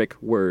acerbic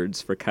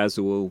words for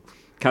Kazuo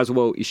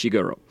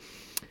Ishiguro?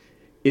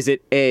 Is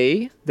it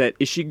A, that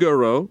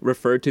Ishiguro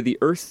referred to the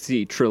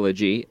Earthsea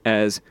trilogy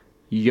as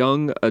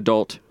young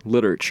adult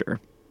literature?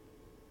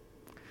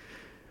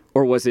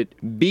 Or was it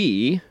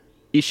B,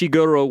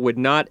 Ishiguro would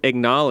not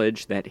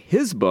acknowledge that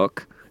his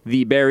book,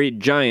 The Buried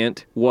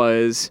Giant,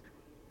 was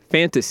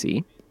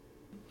fantasy?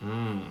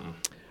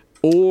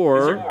 Or...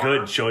 These are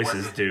good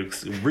choices,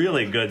 Dukes.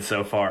 Really good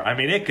so far. I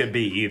mean, it could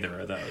be either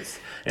of those.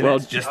 And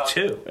that's just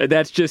two.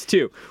 That's just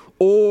two.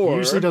 Or... He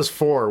usually does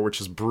 4, which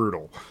is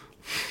brutal.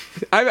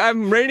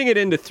 I'm rating it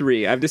into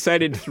 3. I've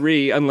decided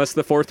 3, unless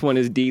the fourth one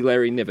is D.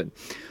 Larry Niven.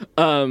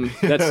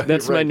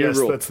 That's my new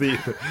rule.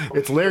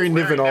 It's Larry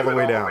Niven all the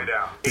way down.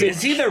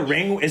 Is he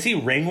Ringworld? Is He's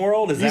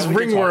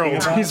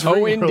Ringworld. He's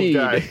Ringworld indeed.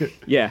 guy.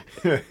 Yeah.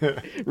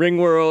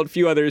 Ringworld,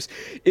 few others.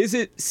 Is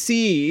it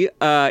C,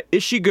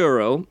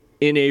 Ishiguro,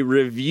 in a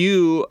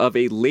review of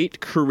a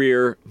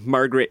late-career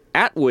Margaret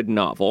Atwood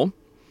novel?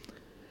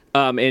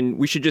 And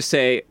we should just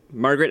say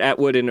Margaret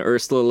Atwood and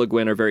Ursula Le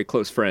Guin are very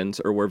close friends,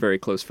 or were very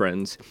close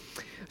friends.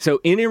 So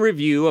in a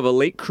review of a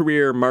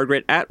late-career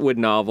Margaret Atwood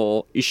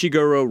novel,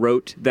 Ishiguro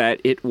wrote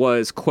that it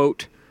was,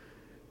 quote,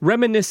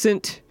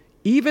 reminiscent,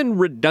 even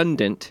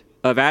redundant,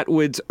 of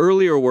Atwood's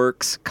earlier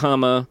works,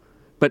 comma,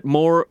 but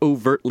more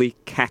overtly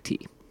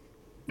catty.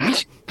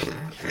 I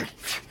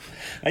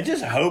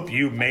just hope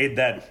you made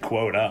that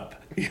quote up.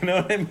 You know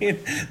what I mean?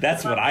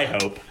 That's what I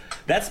hope.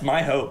 That's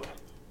my hope,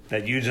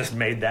 that you just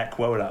made that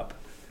quote up.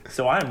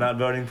 So I'm not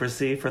voting for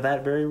C for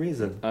that very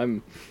reason.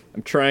 I'm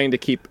trying to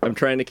keep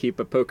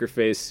a poker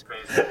face.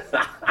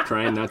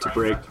 Trying not to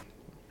break.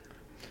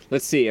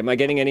 Let's see. Am I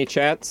getting any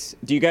chats?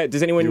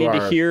 Does anyone need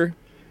to hear?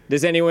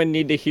 Does anyone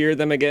need to hear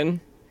them again?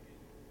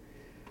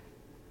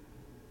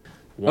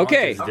 Want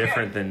is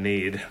different than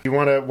need.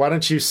 Why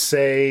don't you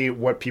say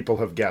what people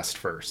have guessed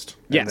first?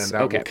 And then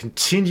that will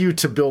continue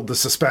to build the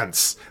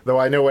suspense. Though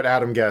I know what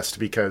Adam guessed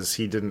because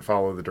he didn't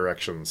follow the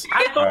directions.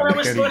 I thought I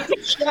was supposed to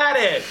chat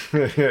it.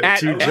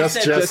 To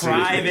just Jesse.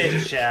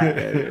 Private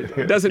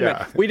chat. Doesn't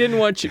matter. We didn't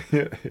want you.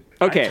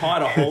 Okay. I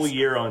taught a whole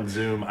year on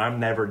Zoom. I'm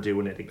never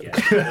doing it again.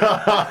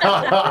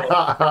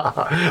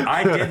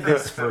 I did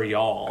this for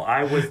y'all.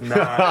 I was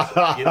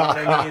not. You know what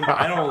I mean?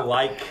 I don't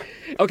like.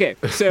 Okay,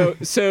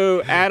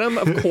 so Adam,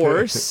 of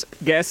course,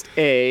 guessed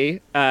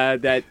A,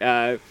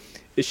 that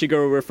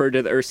Ishiguro referred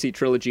to the Earthsea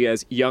trilogy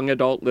as young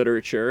adult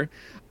literature.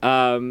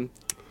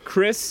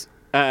 Chris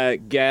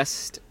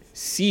guessed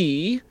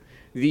C,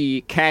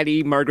 the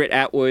catty Margaret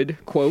Atwood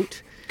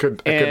quote. I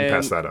couldn't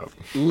pass that up.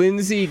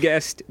 Lindsay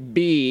guessed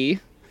B.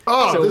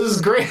 Oh, so this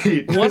is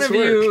great. One of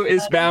you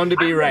is bound to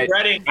be right.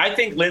 I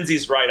think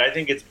Lindsay's right. I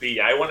think it's B.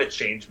 I want to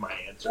change my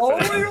answer.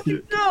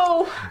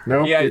 No.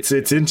 No, yeah, it's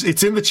in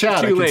the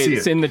chat. Too late. See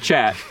it's in the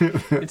chat.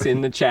 It's in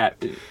the chat.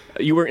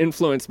 You were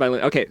influenced by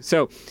Lindsay. Okay,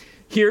 so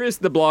here is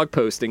the blog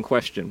post in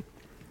question.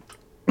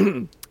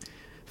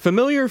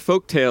 Familiar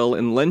folktale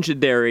and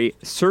legendary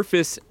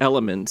surface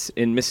elements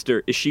in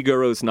Mr.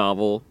 Ishiguro's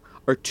novel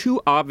are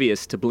too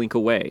obvious to blink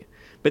away.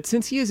 But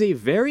since he is a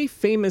very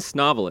famous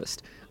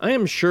novelist, I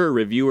am sure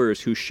reviewers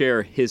who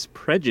share his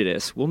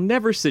prejudice will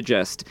never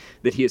suggest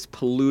that he has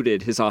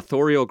polluted his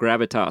authorial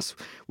gravitas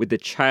with the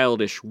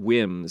childish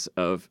whims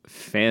of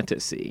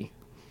fantasy.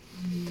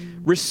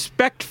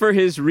 Respect for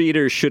his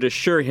readers should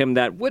assure him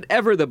that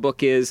whatever the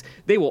book is,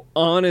 they will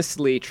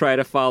honestly try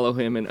to follow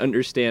him and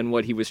understand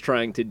what he was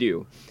trying to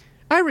do.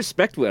 I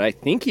respect what I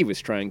think he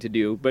was trying to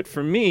do, but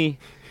for me,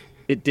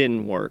 it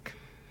didn't work.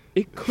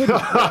 It couldn't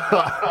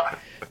work.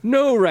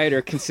 No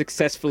writer can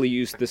successfully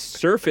use the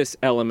surface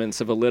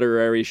elements of a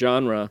literary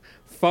genre,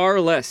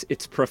 far less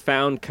its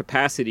profound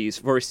capacities,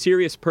 for a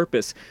serious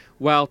purpose,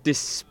 while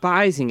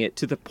despising it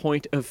to the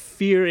point of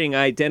fearing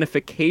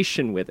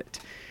identification with it.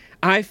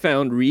 I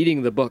found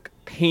reading the book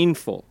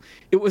painful.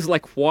 It was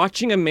like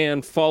watching a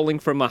man falling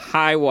from a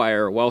high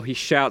wire while he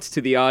shouts to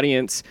the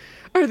audience,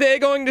 "Are they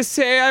going to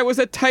say I was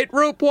a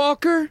tightrope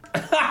walker?"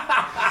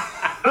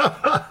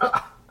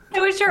 I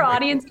wish your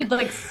audience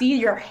could see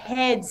your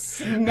head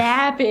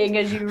snapping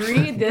as you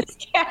read this,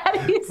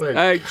 Caddy.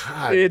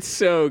 It's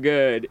so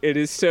good. It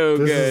is so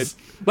good.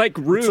 Like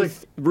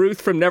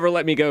Ruth from Never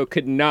Let Me Go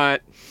could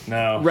not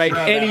write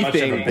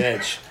anything. That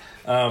much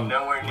of a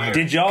bitch.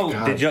 Did y'all?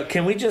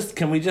 Can we just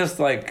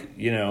fanboy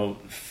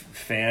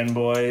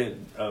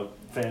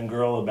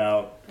fangirl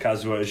about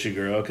Kazuo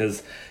Ishiguro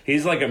because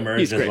he's like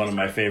emerged as one of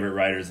my favorite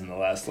writers in the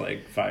last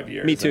like 5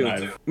 years. Me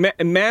too.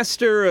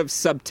 Master of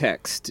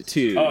subtext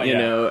too. Oh, you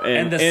know,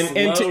 and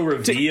the slow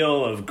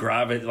reveal of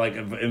gravity, like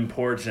of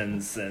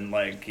importance, and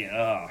like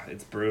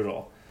it's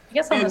brutal. I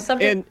guess on the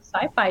subject of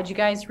sci-fi, did you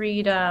guys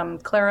read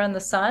Clara and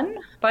the Sun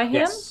by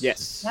him?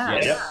 Yes.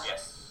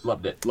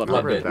 Loved it.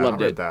 I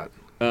read that.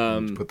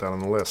 Put that on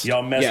the list.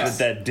 Y'all mess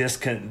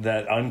with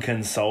that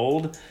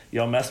unconsoled.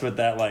 Y'all mess with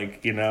that,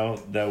 like, you know,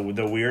 the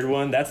weird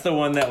one. That's the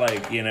one that,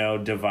 like, you know,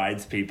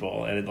 divides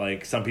people. And it,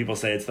 like, some people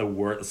say it's the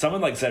worst.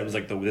 Someone like said it was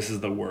like this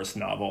is the worst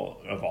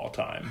novel of all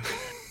time.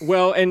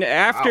 Well, and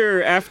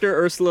after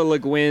Ursula Le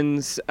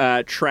Guin's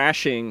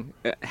trashing,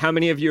 how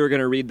many of you are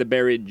going to read The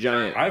Buried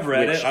Giant? I've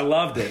read it. I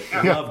loved it.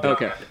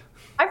 Okay.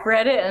 I've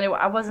read it, and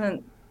I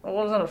wasn't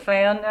a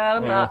fan.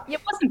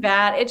 It wasn't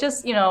bad. It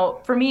just, you know,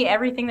 for me,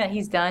 everything that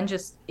he's done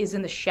just is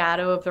in the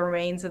shadow of The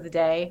Remains of the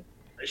Day.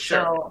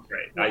 Sure. So,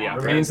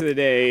 Great. Remains of the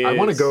Day. I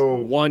want to go.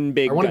 One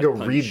big. I want to go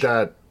punch. read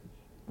that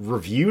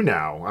review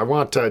now. I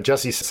want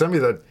Jesse send me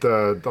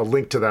the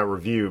link to that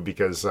review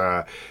because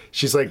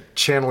she's like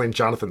channeling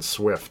Jonathan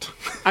Swift.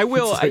 I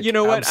will. Like you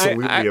know what? I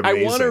want to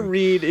amazing.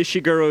 read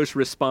Ishiguro's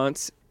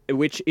response,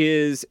 which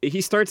is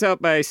he starts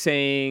out by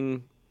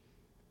saying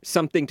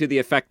something to the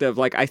effect of,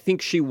 like, I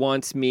think she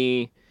wants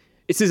me.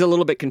 This is a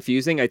little bit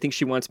confusing. I think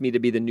she wants me to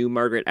be the new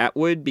Margaret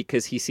Atwood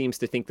because he seems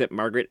to think that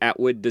Margaret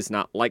Atwood does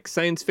not like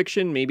science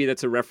fiction. Maybe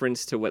that's a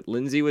reference to what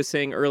Lindsay was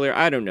saying earlier.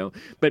 I don't know.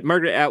 But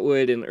Margaret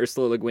Atwood and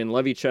Ursula Le Guin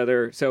love each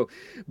other.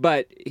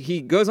 But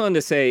he goes on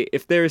to say,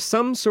 if there is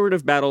some sort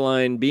of battle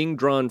line being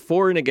drawn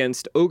for and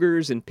against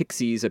ogres and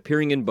pixies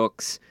appearing in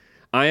books,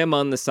 I am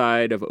on the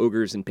side of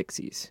ogres and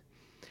pixies.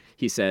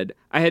 He said,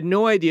 I had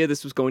no idea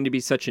this was going to be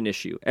such an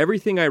issue.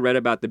 Everything I read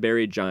about the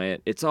buried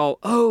giant, it's all,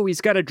 oh,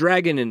 he's got a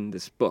dragon in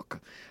this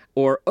book.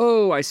 Or,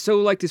 oh, I so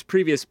liked his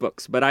previous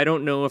books, but I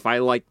don't know if I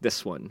like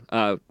this one.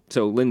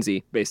 So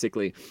Lindsay,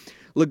 basically.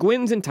 Le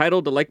Guin's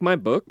entitled to like my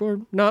book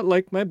or not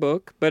like my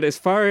book, but as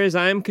far as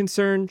I'm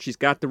concerned, she's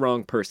got the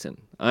wrong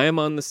person. I am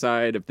on the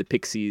side of the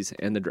pixies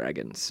and the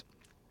dragons.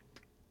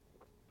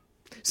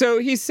 So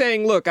he's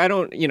saying, look, I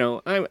don't, you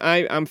know,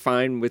 I'm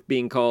fine with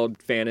being called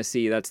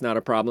fantasy. That's not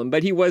a problem.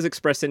 But he was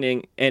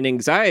expressing an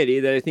anxiety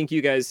that I think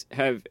you guys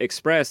have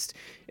expressed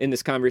in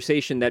this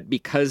conversation, that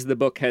because the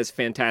book has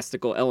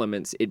fantastical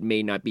elements, it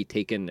may not be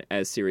taken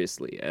as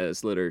seriously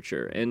as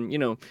literature. And, you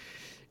know,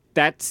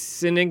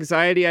 that's an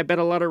anxiety I bet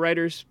a lot of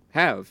writers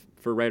have,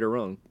 for right or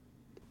wrong.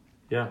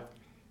 Yeah.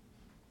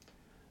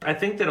 I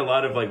think that a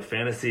lot of like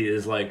fantasy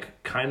is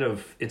like kind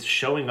of, it's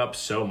showing up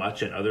so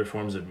much in other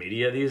forms of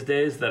media these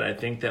days that I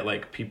think that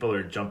like people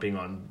are jumping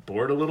on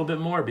board a little bit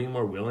more, being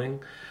more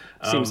willing.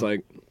 Seems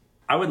like.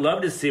 I would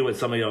love to see what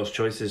some of y'all's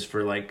choices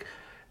for, like,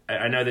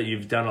 I know that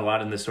you've done a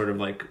lot in this sort of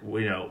like,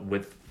 you know,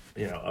 with,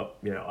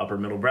 upper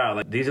middle brow.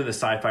 Like, these are the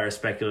sci-fi or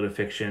speculative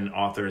fiction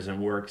authors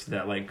and works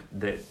that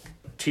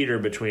teeter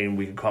between,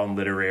 we can call them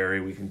literary,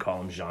 we can call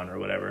them genre,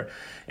 whatever.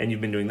 And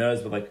you've been doing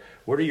those, but like,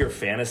 what are your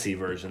fantasy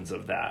versions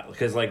of that?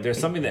 Because like, there's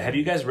something that, have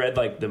you guys read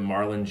like the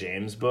Marlon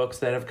James books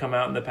that have come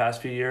out in the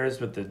past few years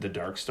with the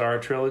Dark Star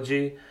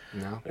trilogy?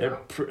 No. They're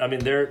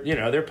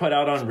put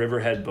out on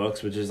Riverhead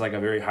Books, which is like a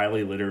very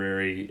highly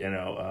literary,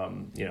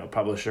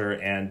 publisher,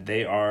 and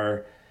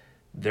they're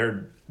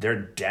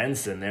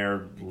dense and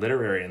they're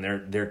literary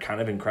and they're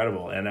kind of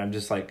incredible. And I'm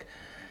just like,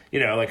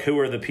 who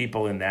are the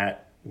people in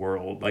that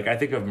world? Like, I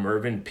think of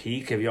Mervyn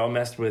Peake. Have y'all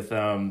messed with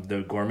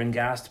the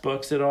Gormenghast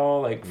books at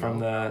all? Like from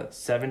the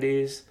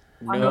 70s?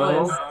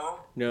 No.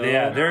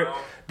 Yeah,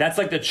 that's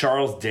like the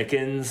Charles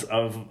Dickens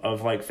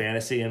of like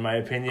fantasy, in my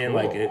opinion.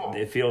 Cool. Like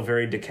it feels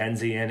very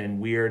Dickensian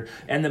and weird.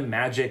 And the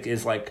magic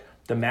is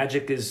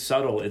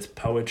subtle. It's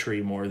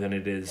poetry more than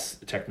it is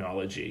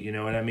technology. You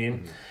know what I mean?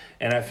 Mm-hmm.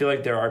 And I feel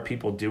like there are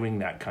people doing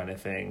that kind of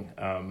thing.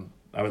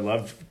 I would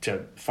love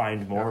to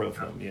find more of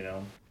them, you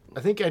know?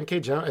 I think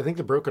N.K. Jemisin, I think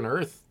The Broken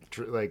Earth,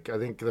 I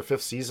think the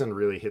 5th season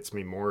really hits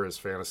me more as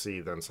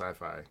fantasy than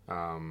sci-fi.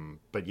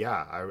 But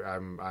yeah,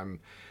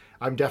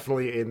 I'm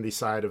definitely in the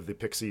side of the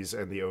pixies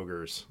and the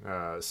ogres.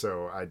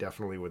 So I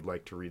definitely would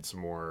like to read some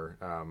more.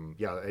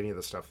 Any of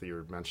the stuff that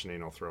you're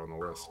mentioning, I'll throw on the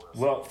list.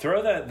 Well,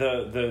 throw that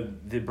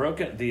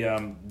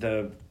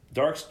the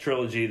Darks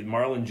trilogy,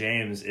 Marlon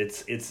James.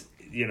 It's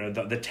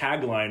the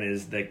tagline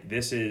is like,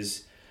 this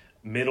is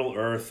Middle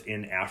Earth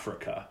in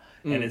Africa.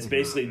 And it's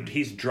basically,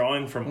 he's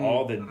drawing from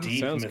all the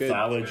deep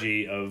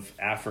mythology of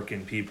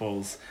African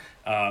peoples,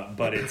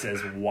 but it's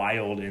as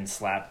wild and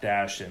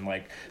slapdash, and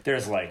like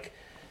there's like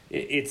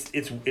it's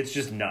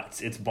just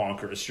nuts. It's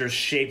bonkers. There's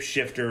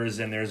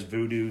shapeshifters and there's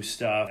voodoo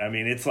stuff. I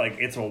mean, it's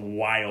a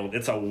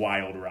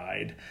wild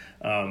ride,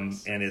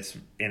 and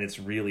it's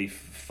really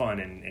fun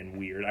and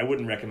weird. I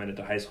wouldn't recommend it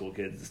to high school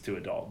kids. It's too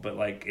adult, but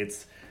like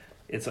it's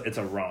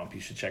a romp.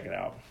 You should check it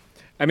out.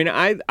 I mean,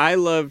 I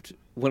loved,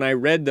 when I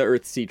read the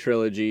Earthsea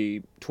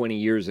trilogy 20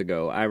 years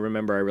ago, I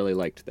remember I really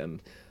liked them.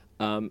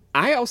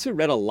 I also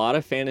read a lot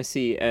of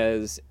fantasy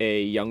as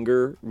a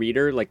younger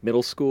reader, like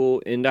middle school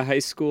into high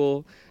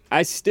school.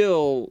 I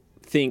still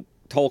think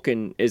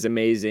Tolkien is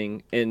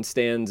amazing and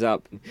stands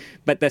up.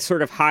 But that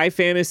sort of high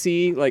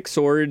fantasy, like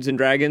swords and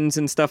dragons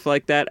and stuff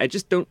like that, I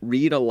just don't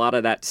read a lot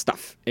of that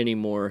stuff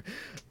anymore.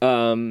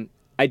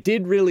 I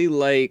did really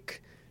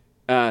like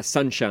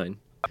Sunshine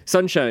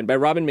by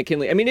Robin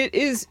McKinley. I mean,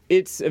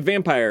 it's a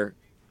vampire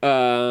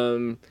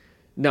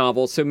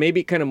novel, so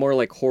maybe kind of more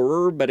like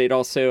horror, but it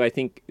also, I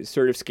think,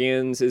 sort of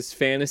scans as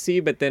fantasy,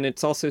 but then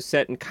it's also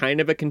set in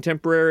kind of a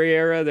contemporary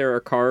era. There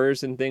are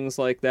cars and things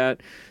like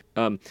that.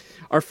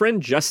 Our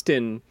friend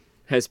Justin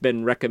has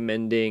been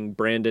recommending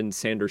Brandon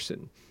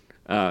Sanderson.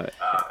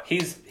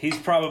 He's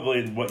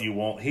probably what you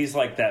won't. He's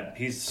like that.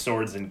 He's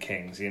Swords and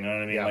Kings. You know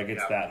what I mean? Like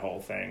it's that whole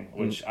thing.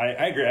 Which I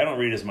agree. I don't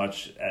read as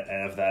much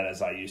of that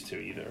as I used to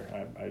either.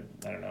 I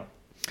don't know.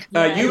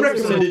 You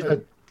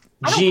recommended.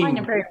 I don't find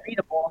him very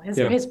readable.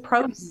 His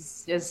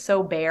prose is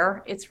so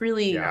bare. It's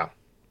really,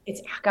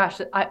 it's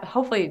gosh.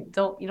 Hopefully you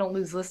don't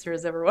lose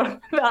listeners over what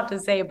I'm about to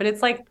say, but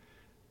it's like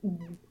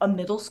a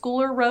middle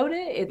schooler wrote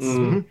it. It's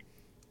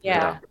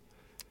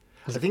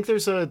I think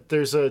there's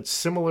a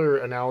similar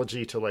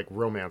analogy to like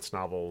romance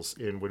novels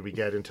in when we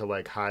get into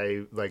like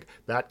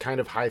that kind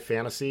of high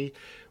fantasy.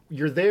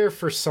 You're there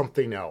for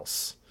something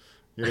else.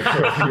 You're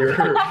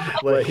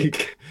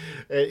like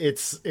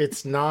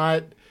it's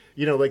not.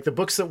 Like the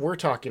books that we're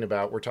talking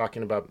about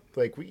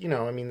like,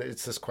 I mean,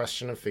 it's this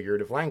question of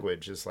figurative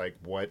language is like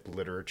what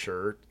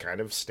literature kind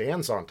of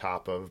stands on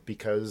top of,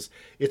 because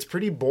it's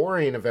pretty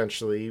boring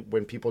eventually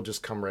when people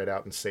just come right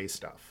out and say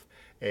stuff.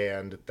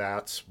 And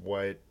that's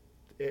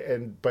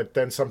but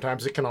then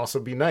sometimes it can also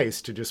be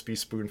nice to just be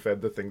spoon-fed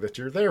the thing that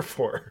you're there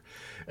for.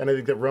 And I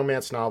think that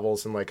romance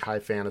novels and like high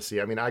fantasy,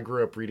 I mean, I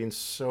grew up reading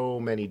so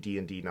many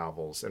D&D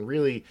novels, and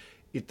really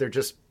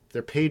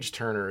they're page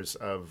turners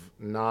of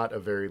not a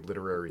very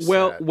literary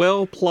set.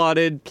 Well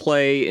plotted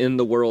play in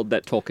the world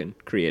that Tolkien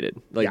created,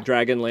 like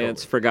Dragonlance,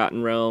 totally.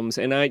 Forgotten Realms,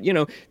 and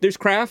there's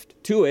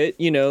craft to it.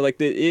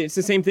 It's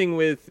the same thing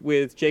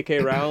with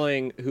J.K.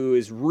 Rowling, who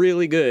is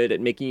really good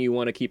at making you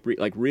want to keep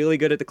really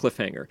good at the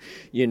cliffhanger,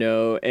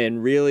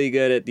 and really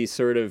good at these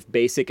sort of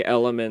basic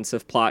elements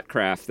of plot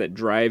craft that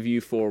drive you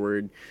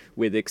forward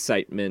with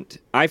excitement.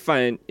 I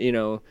find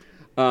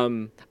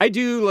I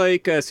do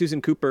like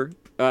Susan Cooper.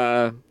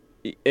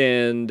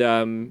 And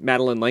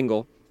Madeleine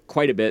L'Engle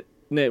quite a bit.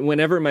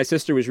 Whenever my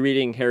sister was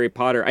reading Harry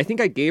Potter, I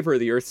think I gave her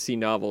the Earthsea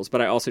novels,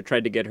 but I also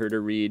tried to get her to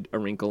read A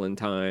Wrinkle in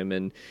Time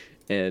and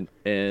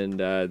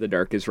The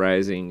Dark is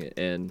Rising.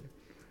 And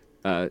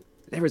there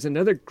was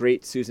another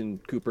great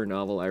Susan Cooper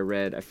novel I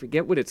read. I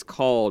forget what it's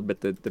called,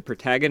 but the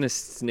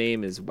protagonist's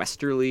name is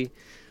Westerly.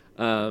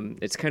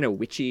 It's kind of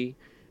witchy.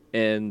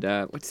 And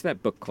what's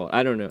that book called?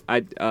 I don't know.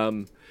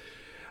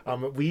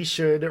 We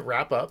should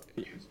wrap up.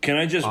 Can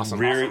I just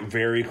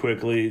very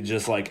quickly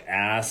just like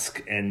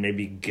ask and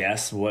maybe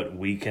guess what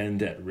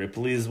Weekend at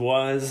Ripley's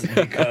was?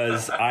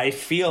 Because I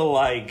feel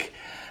like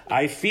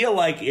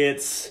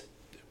it's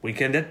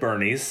Weekend at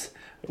Bernie's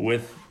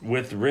with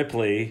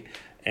Ripley.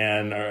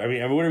 And I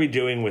mean, what are we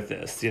doing with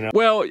this?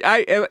 Well,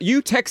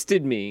 you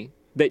texted me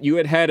that you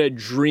had a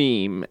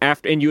dream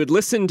and you had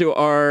listened to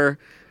our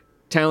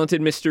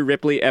Talented Mr.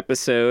 Ripley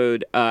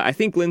episode. I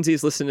think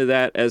Lindsay's listened to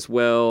that as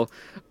well.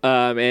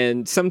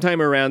 And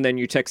sometime around then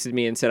you texted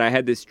me and said, I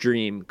had this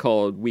dream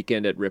called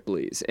Weekend at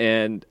Ripley's.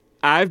 And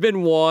I've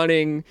been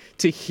wanting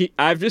to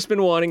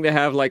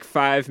have like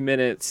 5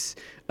 minutes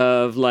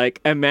of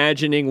like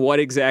imagining what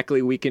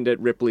exactly Weekend at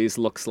Ripley's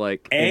looks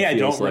like. A, I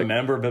don't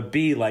remember, but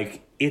B,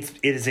 like it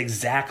is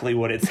exactly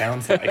what it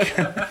sounds like.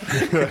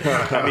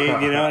 I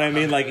mean, you know what I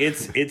mean? Like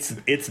it's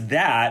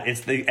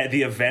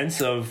the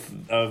events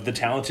of the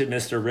Talented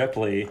Mr.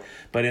 Ripley,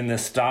 but in the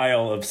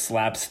style of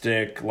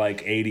slapstick,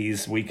 like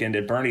 80s Weekend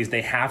at Bernie's.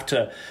 They have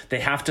to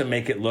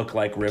make it look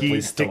like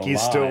Ripley's still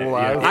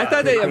alive. Yeah. I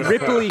thought that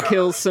Ripley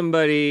kills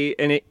somebody,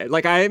 and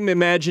I'm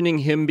imagining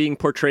him being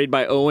portrayed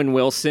by Owen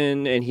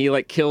Wilson, and he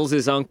like kills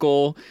his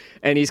uncle,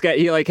 and he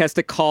has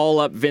to call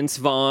up Vince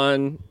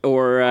Vaughn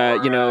or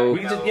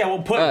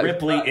we'll put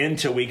Ripley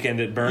into Weekend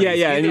at Bernie's.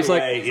 Yeah, and he's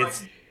like,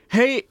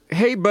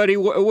 Hey, buddy,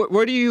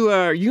 what are you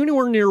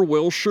anywhere near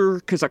Wilshire?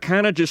 Because I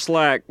kind of just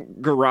like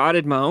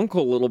garroted my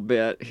uncle a little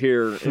bit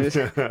here. It's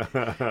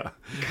kind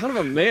of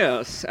a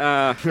mess.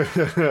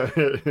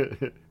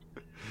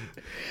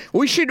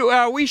 We should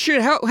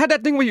how'd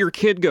that thing with your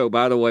kid go,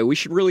 by the way? We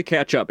should really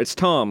catch up. It's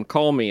Tom.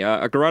 Call me.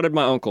 I garroted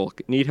my uncle.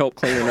 Need help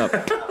cleaning up.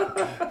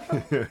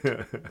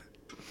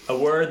 A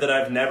word that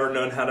I've never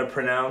known how to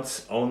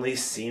pronounce, only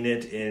seen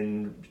it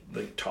in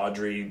like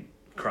tawdry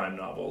crime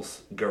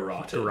novels.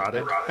 Garroted.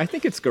 I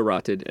think it's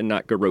garroted and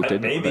not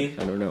garroted. Maybe.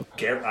 I don't know.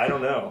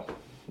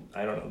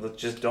 I don't know.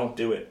 Just don't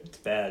do it. It's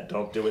bad.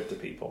 Don't do it to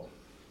people.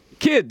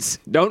 Kids,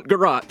 don't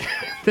garrot.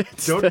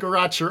 Don't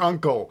garrot your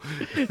uncle.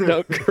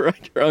 Don't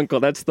garrot your uncle.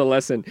 That's the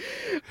lesson.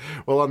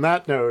 Well, on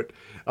that note,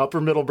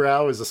 Upper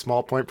Middlebrow is a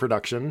Small Point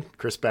production.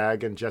 Chris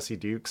Bagg and Jesse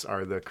Dukes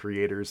are the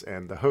creators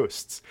and the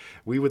hosts.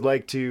 We would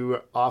like to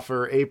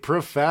offer a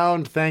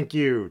profound thank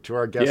you to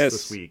our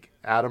guests this week,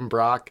 Adam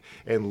Brock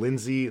and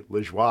Lindsay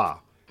Lajoie.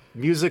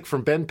 Music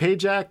from Ben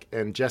Pajak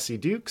and Jesse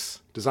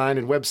Dukes. Design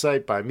and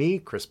website by me,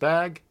 Chris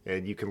Bagg.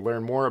 And you can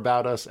learn more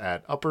about us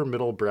at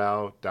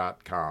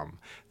uppermiddlebrow.com.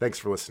 Thanks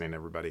for listening,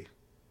 everybody.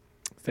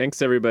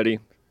 Thanks, everybody.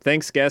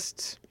 Thanks,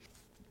 guests.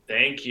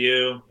 Thank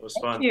you. It was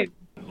fun. Thank you.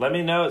 Let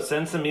me know.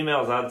 Send some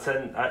emails. I'd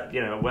send.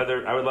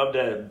 Whether I would love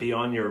to be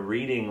on your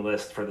reading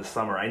list for the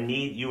summer.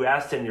 You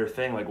asked in your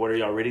thing like, what are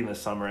y'all reading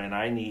this summer? And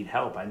I need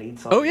help. I need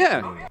something. Oh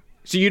yeah.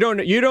 So you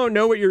don't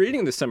know what you're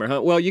reading this summer,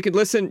 huh? Well, you can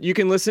listen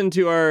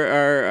to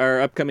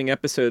our upcoming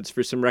episodes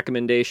for some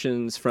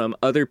recommendations from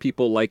other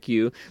people like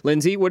you.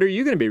 Lindsay, what are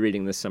you going to be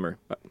reading this summer?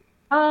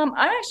 I'm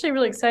actually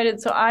really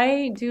excited. So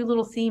I do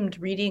little themed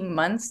reading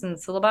months and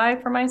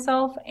syllabi for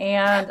myself,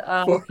 and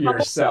For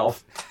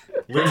yourself.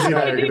 Lindsay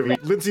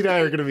and I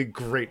are gonna be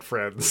great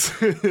friends.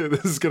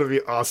 This is gonna be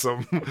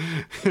awesome.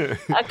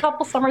 A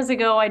couple summers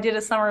ago, I did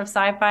a summer of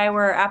sci-fi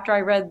where after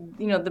I read,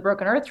 the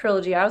Broken Earth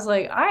trilogy, I was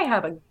like, I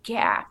have a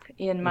gap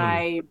in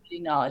my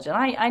reading knowledge, and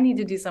I need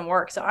to do some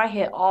work. So I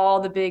hit all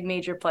the big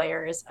major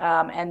players,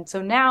 and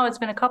so now it's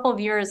been a couple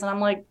of years, and I'm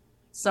like,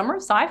 summer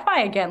of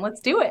sci-fi again.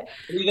 Let's do it.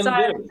 What are you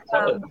gonna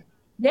do?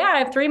 Yeah, I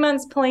have 3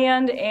 months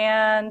planned,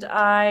 and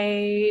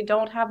I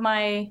don't have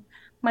my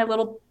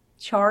little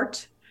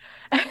chart.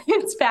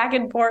 It's back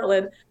in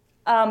Portland.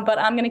 But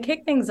I'm going to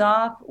kick things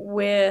off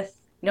with,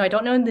 I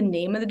don't know the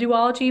name of the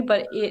duology,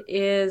 but it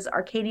is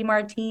Arkady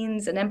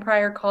Martine's An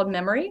Empire Called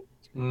Memory.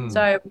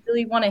 So I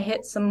really want to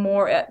hit some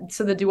more.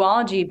 So the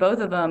duology, both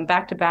of them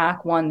back to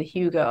back, won the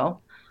Hugo.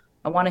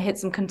 I want to hit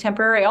some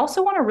contemporary. I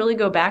also want to really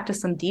go back to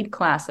some deep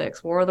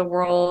classics, War of the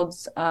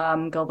Worlds,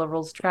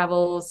 Gulliver's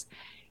Travels.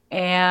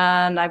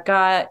 And I've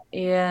got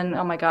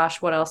oh my gosh,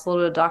 what else? A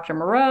little bit of Dr.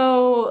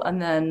 Moreau, and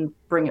then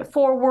bring it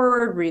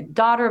forward, read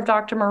Daughter of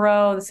Dr.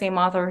 Moreau, the same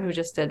author who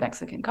just did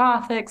Mexican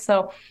Gothic.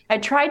 So I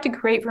tried to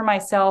create for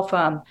myself,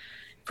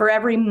 for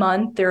every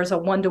month, there's a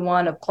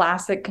 1-to-1 of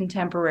classic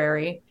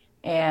contemporary,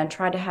 and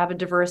try to have a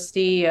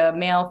diversity,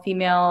 male,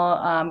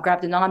 female,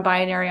 grabbed a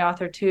non-binary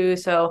author too.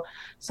 So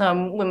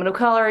some women of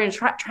color, and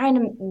trying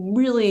to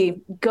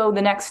really go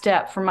the next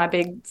step for my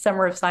big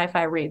summer of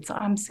sci-fi read. So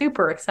I'm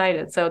super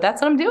excited. So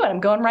that's what I'm doing.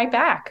 I'm going right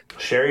back.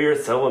 Share your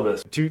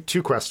syllabus.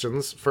 Two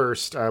questions.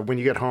 First, when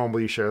you get home,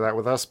 will you share that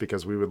with us?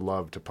 Because we would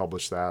love to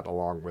publish that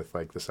along with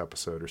this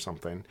episode or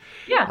something.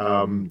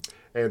 Yeah.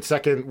 And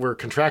second, we're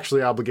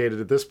contractually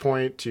obligated at this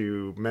point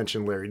to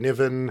mention Larry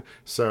Niven,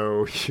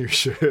 so you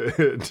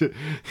should.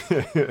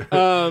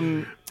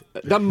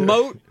 The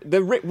Moat,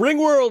 the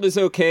Ringworld is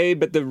okay,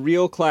 but the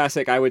real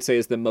classic, I would say,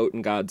 is The Moat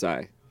in God's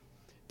Eye.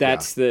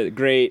 That's the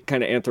great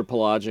kind of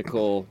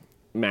anthropological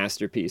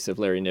masterpiece of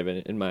Larry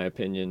Niven, in my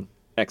opinion.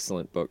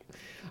 Excellent book.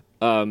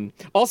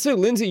 Also,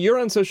 Lindsay, you're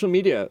on social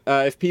media.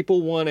 If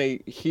people want to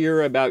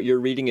hear about your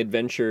reading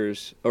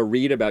adventures or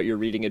read about your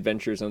reading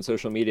adventures on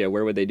social media,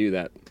 where would they do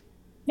that?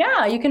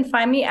 Yeah, you can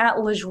find me at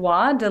Le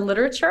Joie de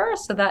Literature.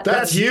 So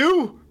that's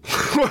you?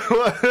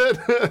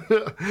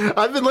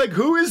 I've been like,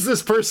 who is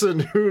this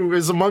person who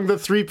is among the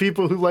 3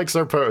 people who likes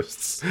our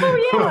posts?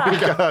 Oh, yeah. Oh, my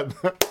God.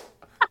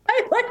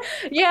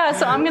 Yeah,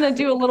 so I'm gonna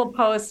do a little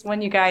post when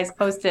you guys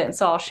post it, and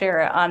so I'll share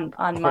it on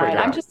mine.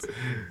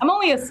 I'm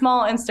only a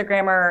small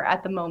Instagrammer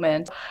at the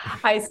moment.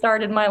 I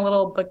started my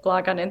little book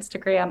blog on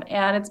Instagram,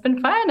 and it's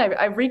been fun.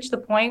 I've reached the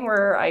point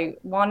where I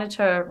wanted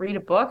to read a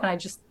book, and I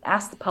just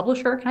asked the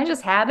publisher, "Can I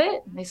just have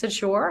it?" And they said,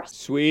 "Sure."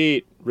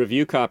 Sweet.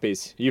 Review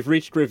copies. You've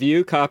reached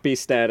review copy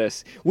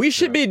status. We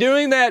should be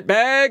doing that,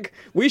 Bag.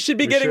 We should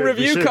be getting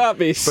review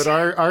copies. But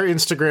our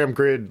Instagram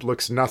grid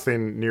looks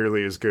nothing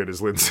nearly as good as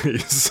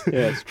Lindsay's.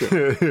 Yeah, it's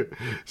true.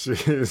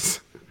 She's...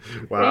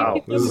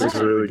 Wow, this is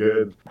really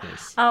good.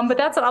 Nice. But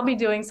that's what I'll be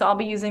doing. So I'll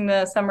be using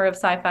the Summer of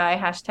Sci-Fi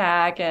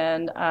hashtag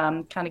and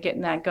kind of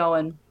getting that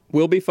going.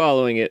 We'll be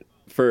following it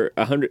for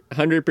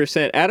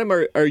 100%. Adam,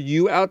 are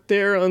you out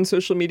there on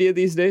social media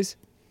these days?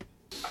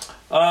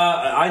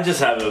 I just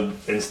have an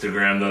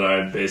Instagram that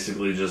I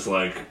basically just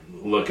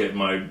look at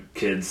my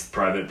kids'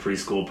 private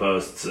preschool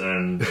posts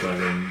and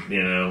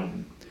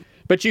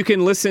But you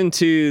can listen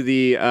to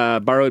the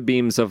Borrowed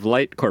Beams of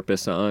Light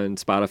corpus on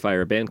Spotify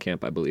or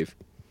Bandcamp, I believe.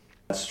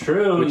 That's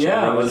true. Which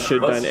yeah,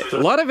 a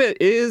lot of it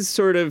is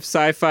sort of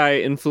sci-fi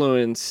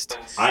influenced.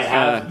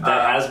 That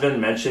has been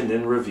mentioned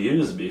in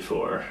reviews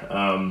before.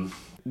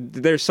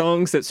 There's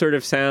songs that sort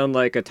of sound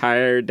like a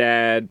tired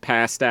dad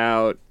passed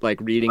out,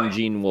 reading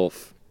Gene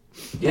Wolfe.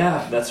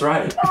 Yeah, that's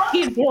right.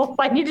 Gene Wolfe,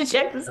 I need to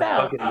check this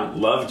out. I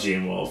love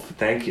Gene Wolfe.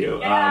 Thank you.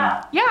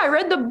 Yeah, I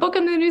read the Book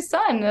of the New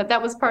Sun.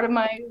 That was part of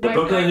my... The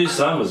Book of the New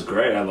Sun was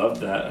great. I loved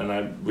that. And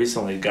I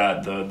recently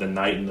got the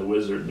Knight and the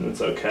Wizard, and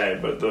it's okay.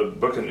 But the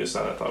Book of the New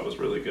Sun I thought was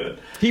really good.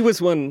 He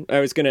was one I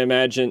was going to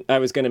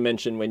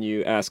mention when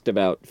you asked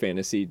about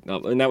fantasy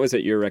novel, and that was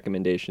at your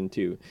recommendation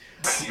too.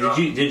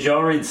 Did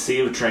y'all read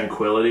Sea of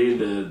Tranquility,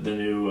 the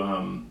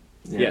new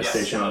yes.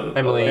 Station of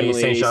Emily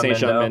Saint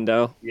John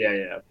Mendo?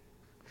 Yeah.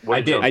 I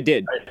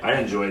did. I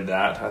enjoyed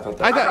that. I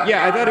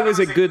thought it was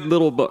a good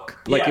little book.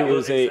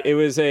 It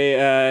was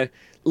a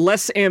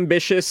less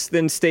ambitious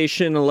than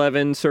Station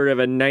 11, sort of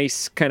a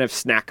nice kind of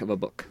snack of a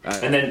book.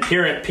 And then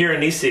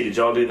Piranesi, did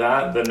y'all do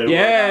that? The new one?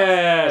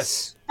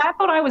 Yes. That's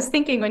what I was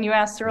thinking when you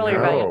asked earlier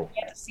about No.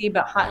 fantasy,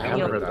 but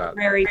heard that.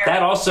 very.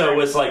 That also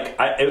was like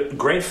a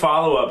great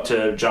follow-up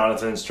to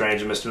Jonathan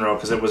Strange and Mr. Monroe,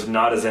 because it was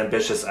not as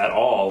ambitious at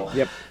all.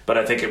 Yep. But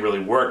I think it really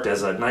worked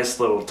as a nice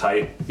little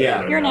tight.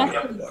 Yeah.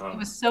 It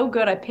was so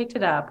good. I picked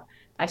it up.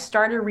 I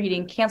started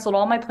reading, canceled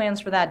all my plans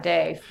for that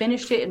day,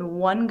 finished it in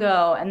one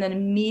go, and then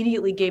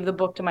immediately gave the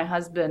book to my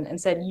husband and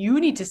said, "You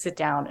need to sit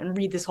down and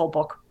read this whole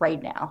book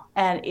right now."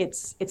 And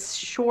it's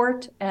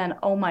short, and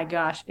oh my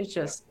gosh, it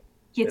just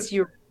gets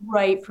you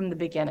right from the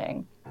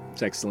beginning.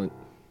 It's excellent.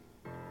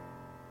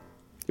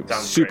 It was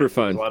Sounds super great. It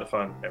fun. was a lot of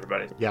fun,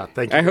 everybody. Yeah,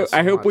 thank you. I, guys so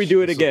I hope we much.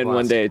 do it It's a again one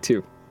blast. day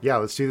too. Yeah,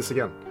 let's do this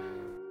again.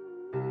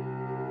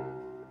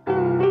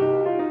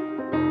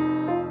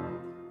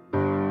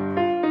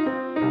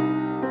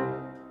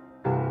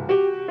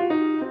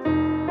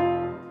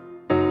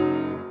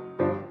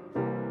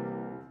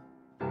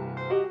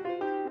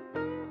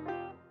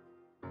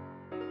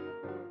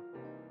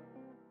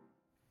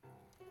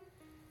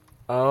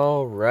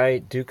 All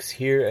right, Duke's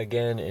here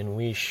again, and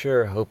we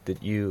sure hope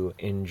that you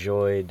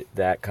enjoyed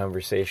that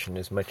conversation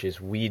as much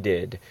as we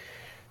did.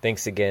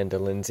 Thanks again to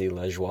Lindsay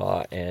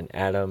Lejoie and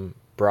Adam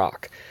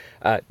Brock.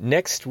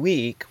 Next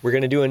week, we're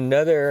going to do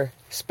another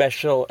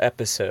special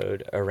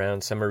episode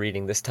around summer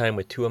reading, this time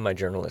with two of my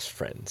journalist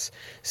friends.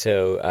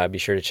 So be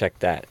sure to check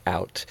that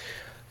out.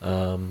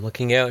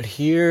 Looking out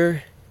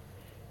here,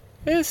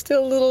 it's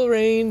still a little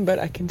rain, but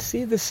I can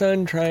see the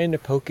sun trying to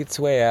poke its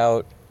way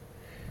out,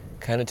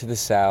 kind of to the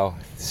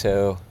south,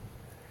 so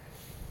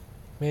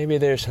maybe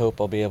there's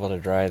hope I'll be able to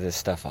dry this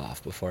stuff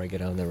off before I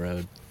get on the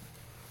road.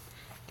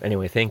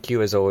 Anyway, thank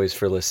you as always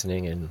for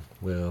listening, and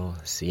we'll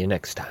see you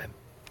next time.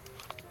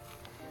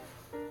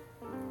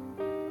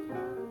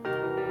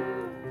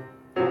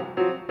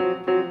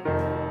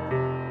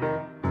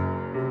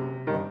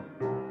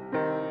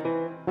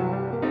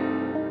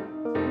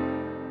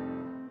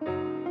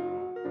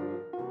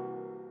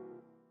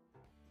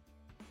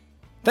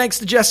 Thanks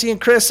to Jesse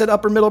and Chris at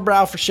Upper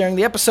Middlebrow for sharing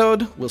the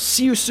episode. We'll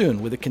see you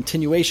soon with a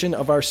continuation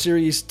of our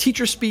series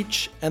Teacher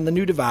Speech and the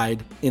New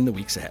Divide in the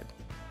weeks ahead.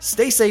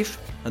 Stay safe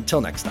until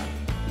next time.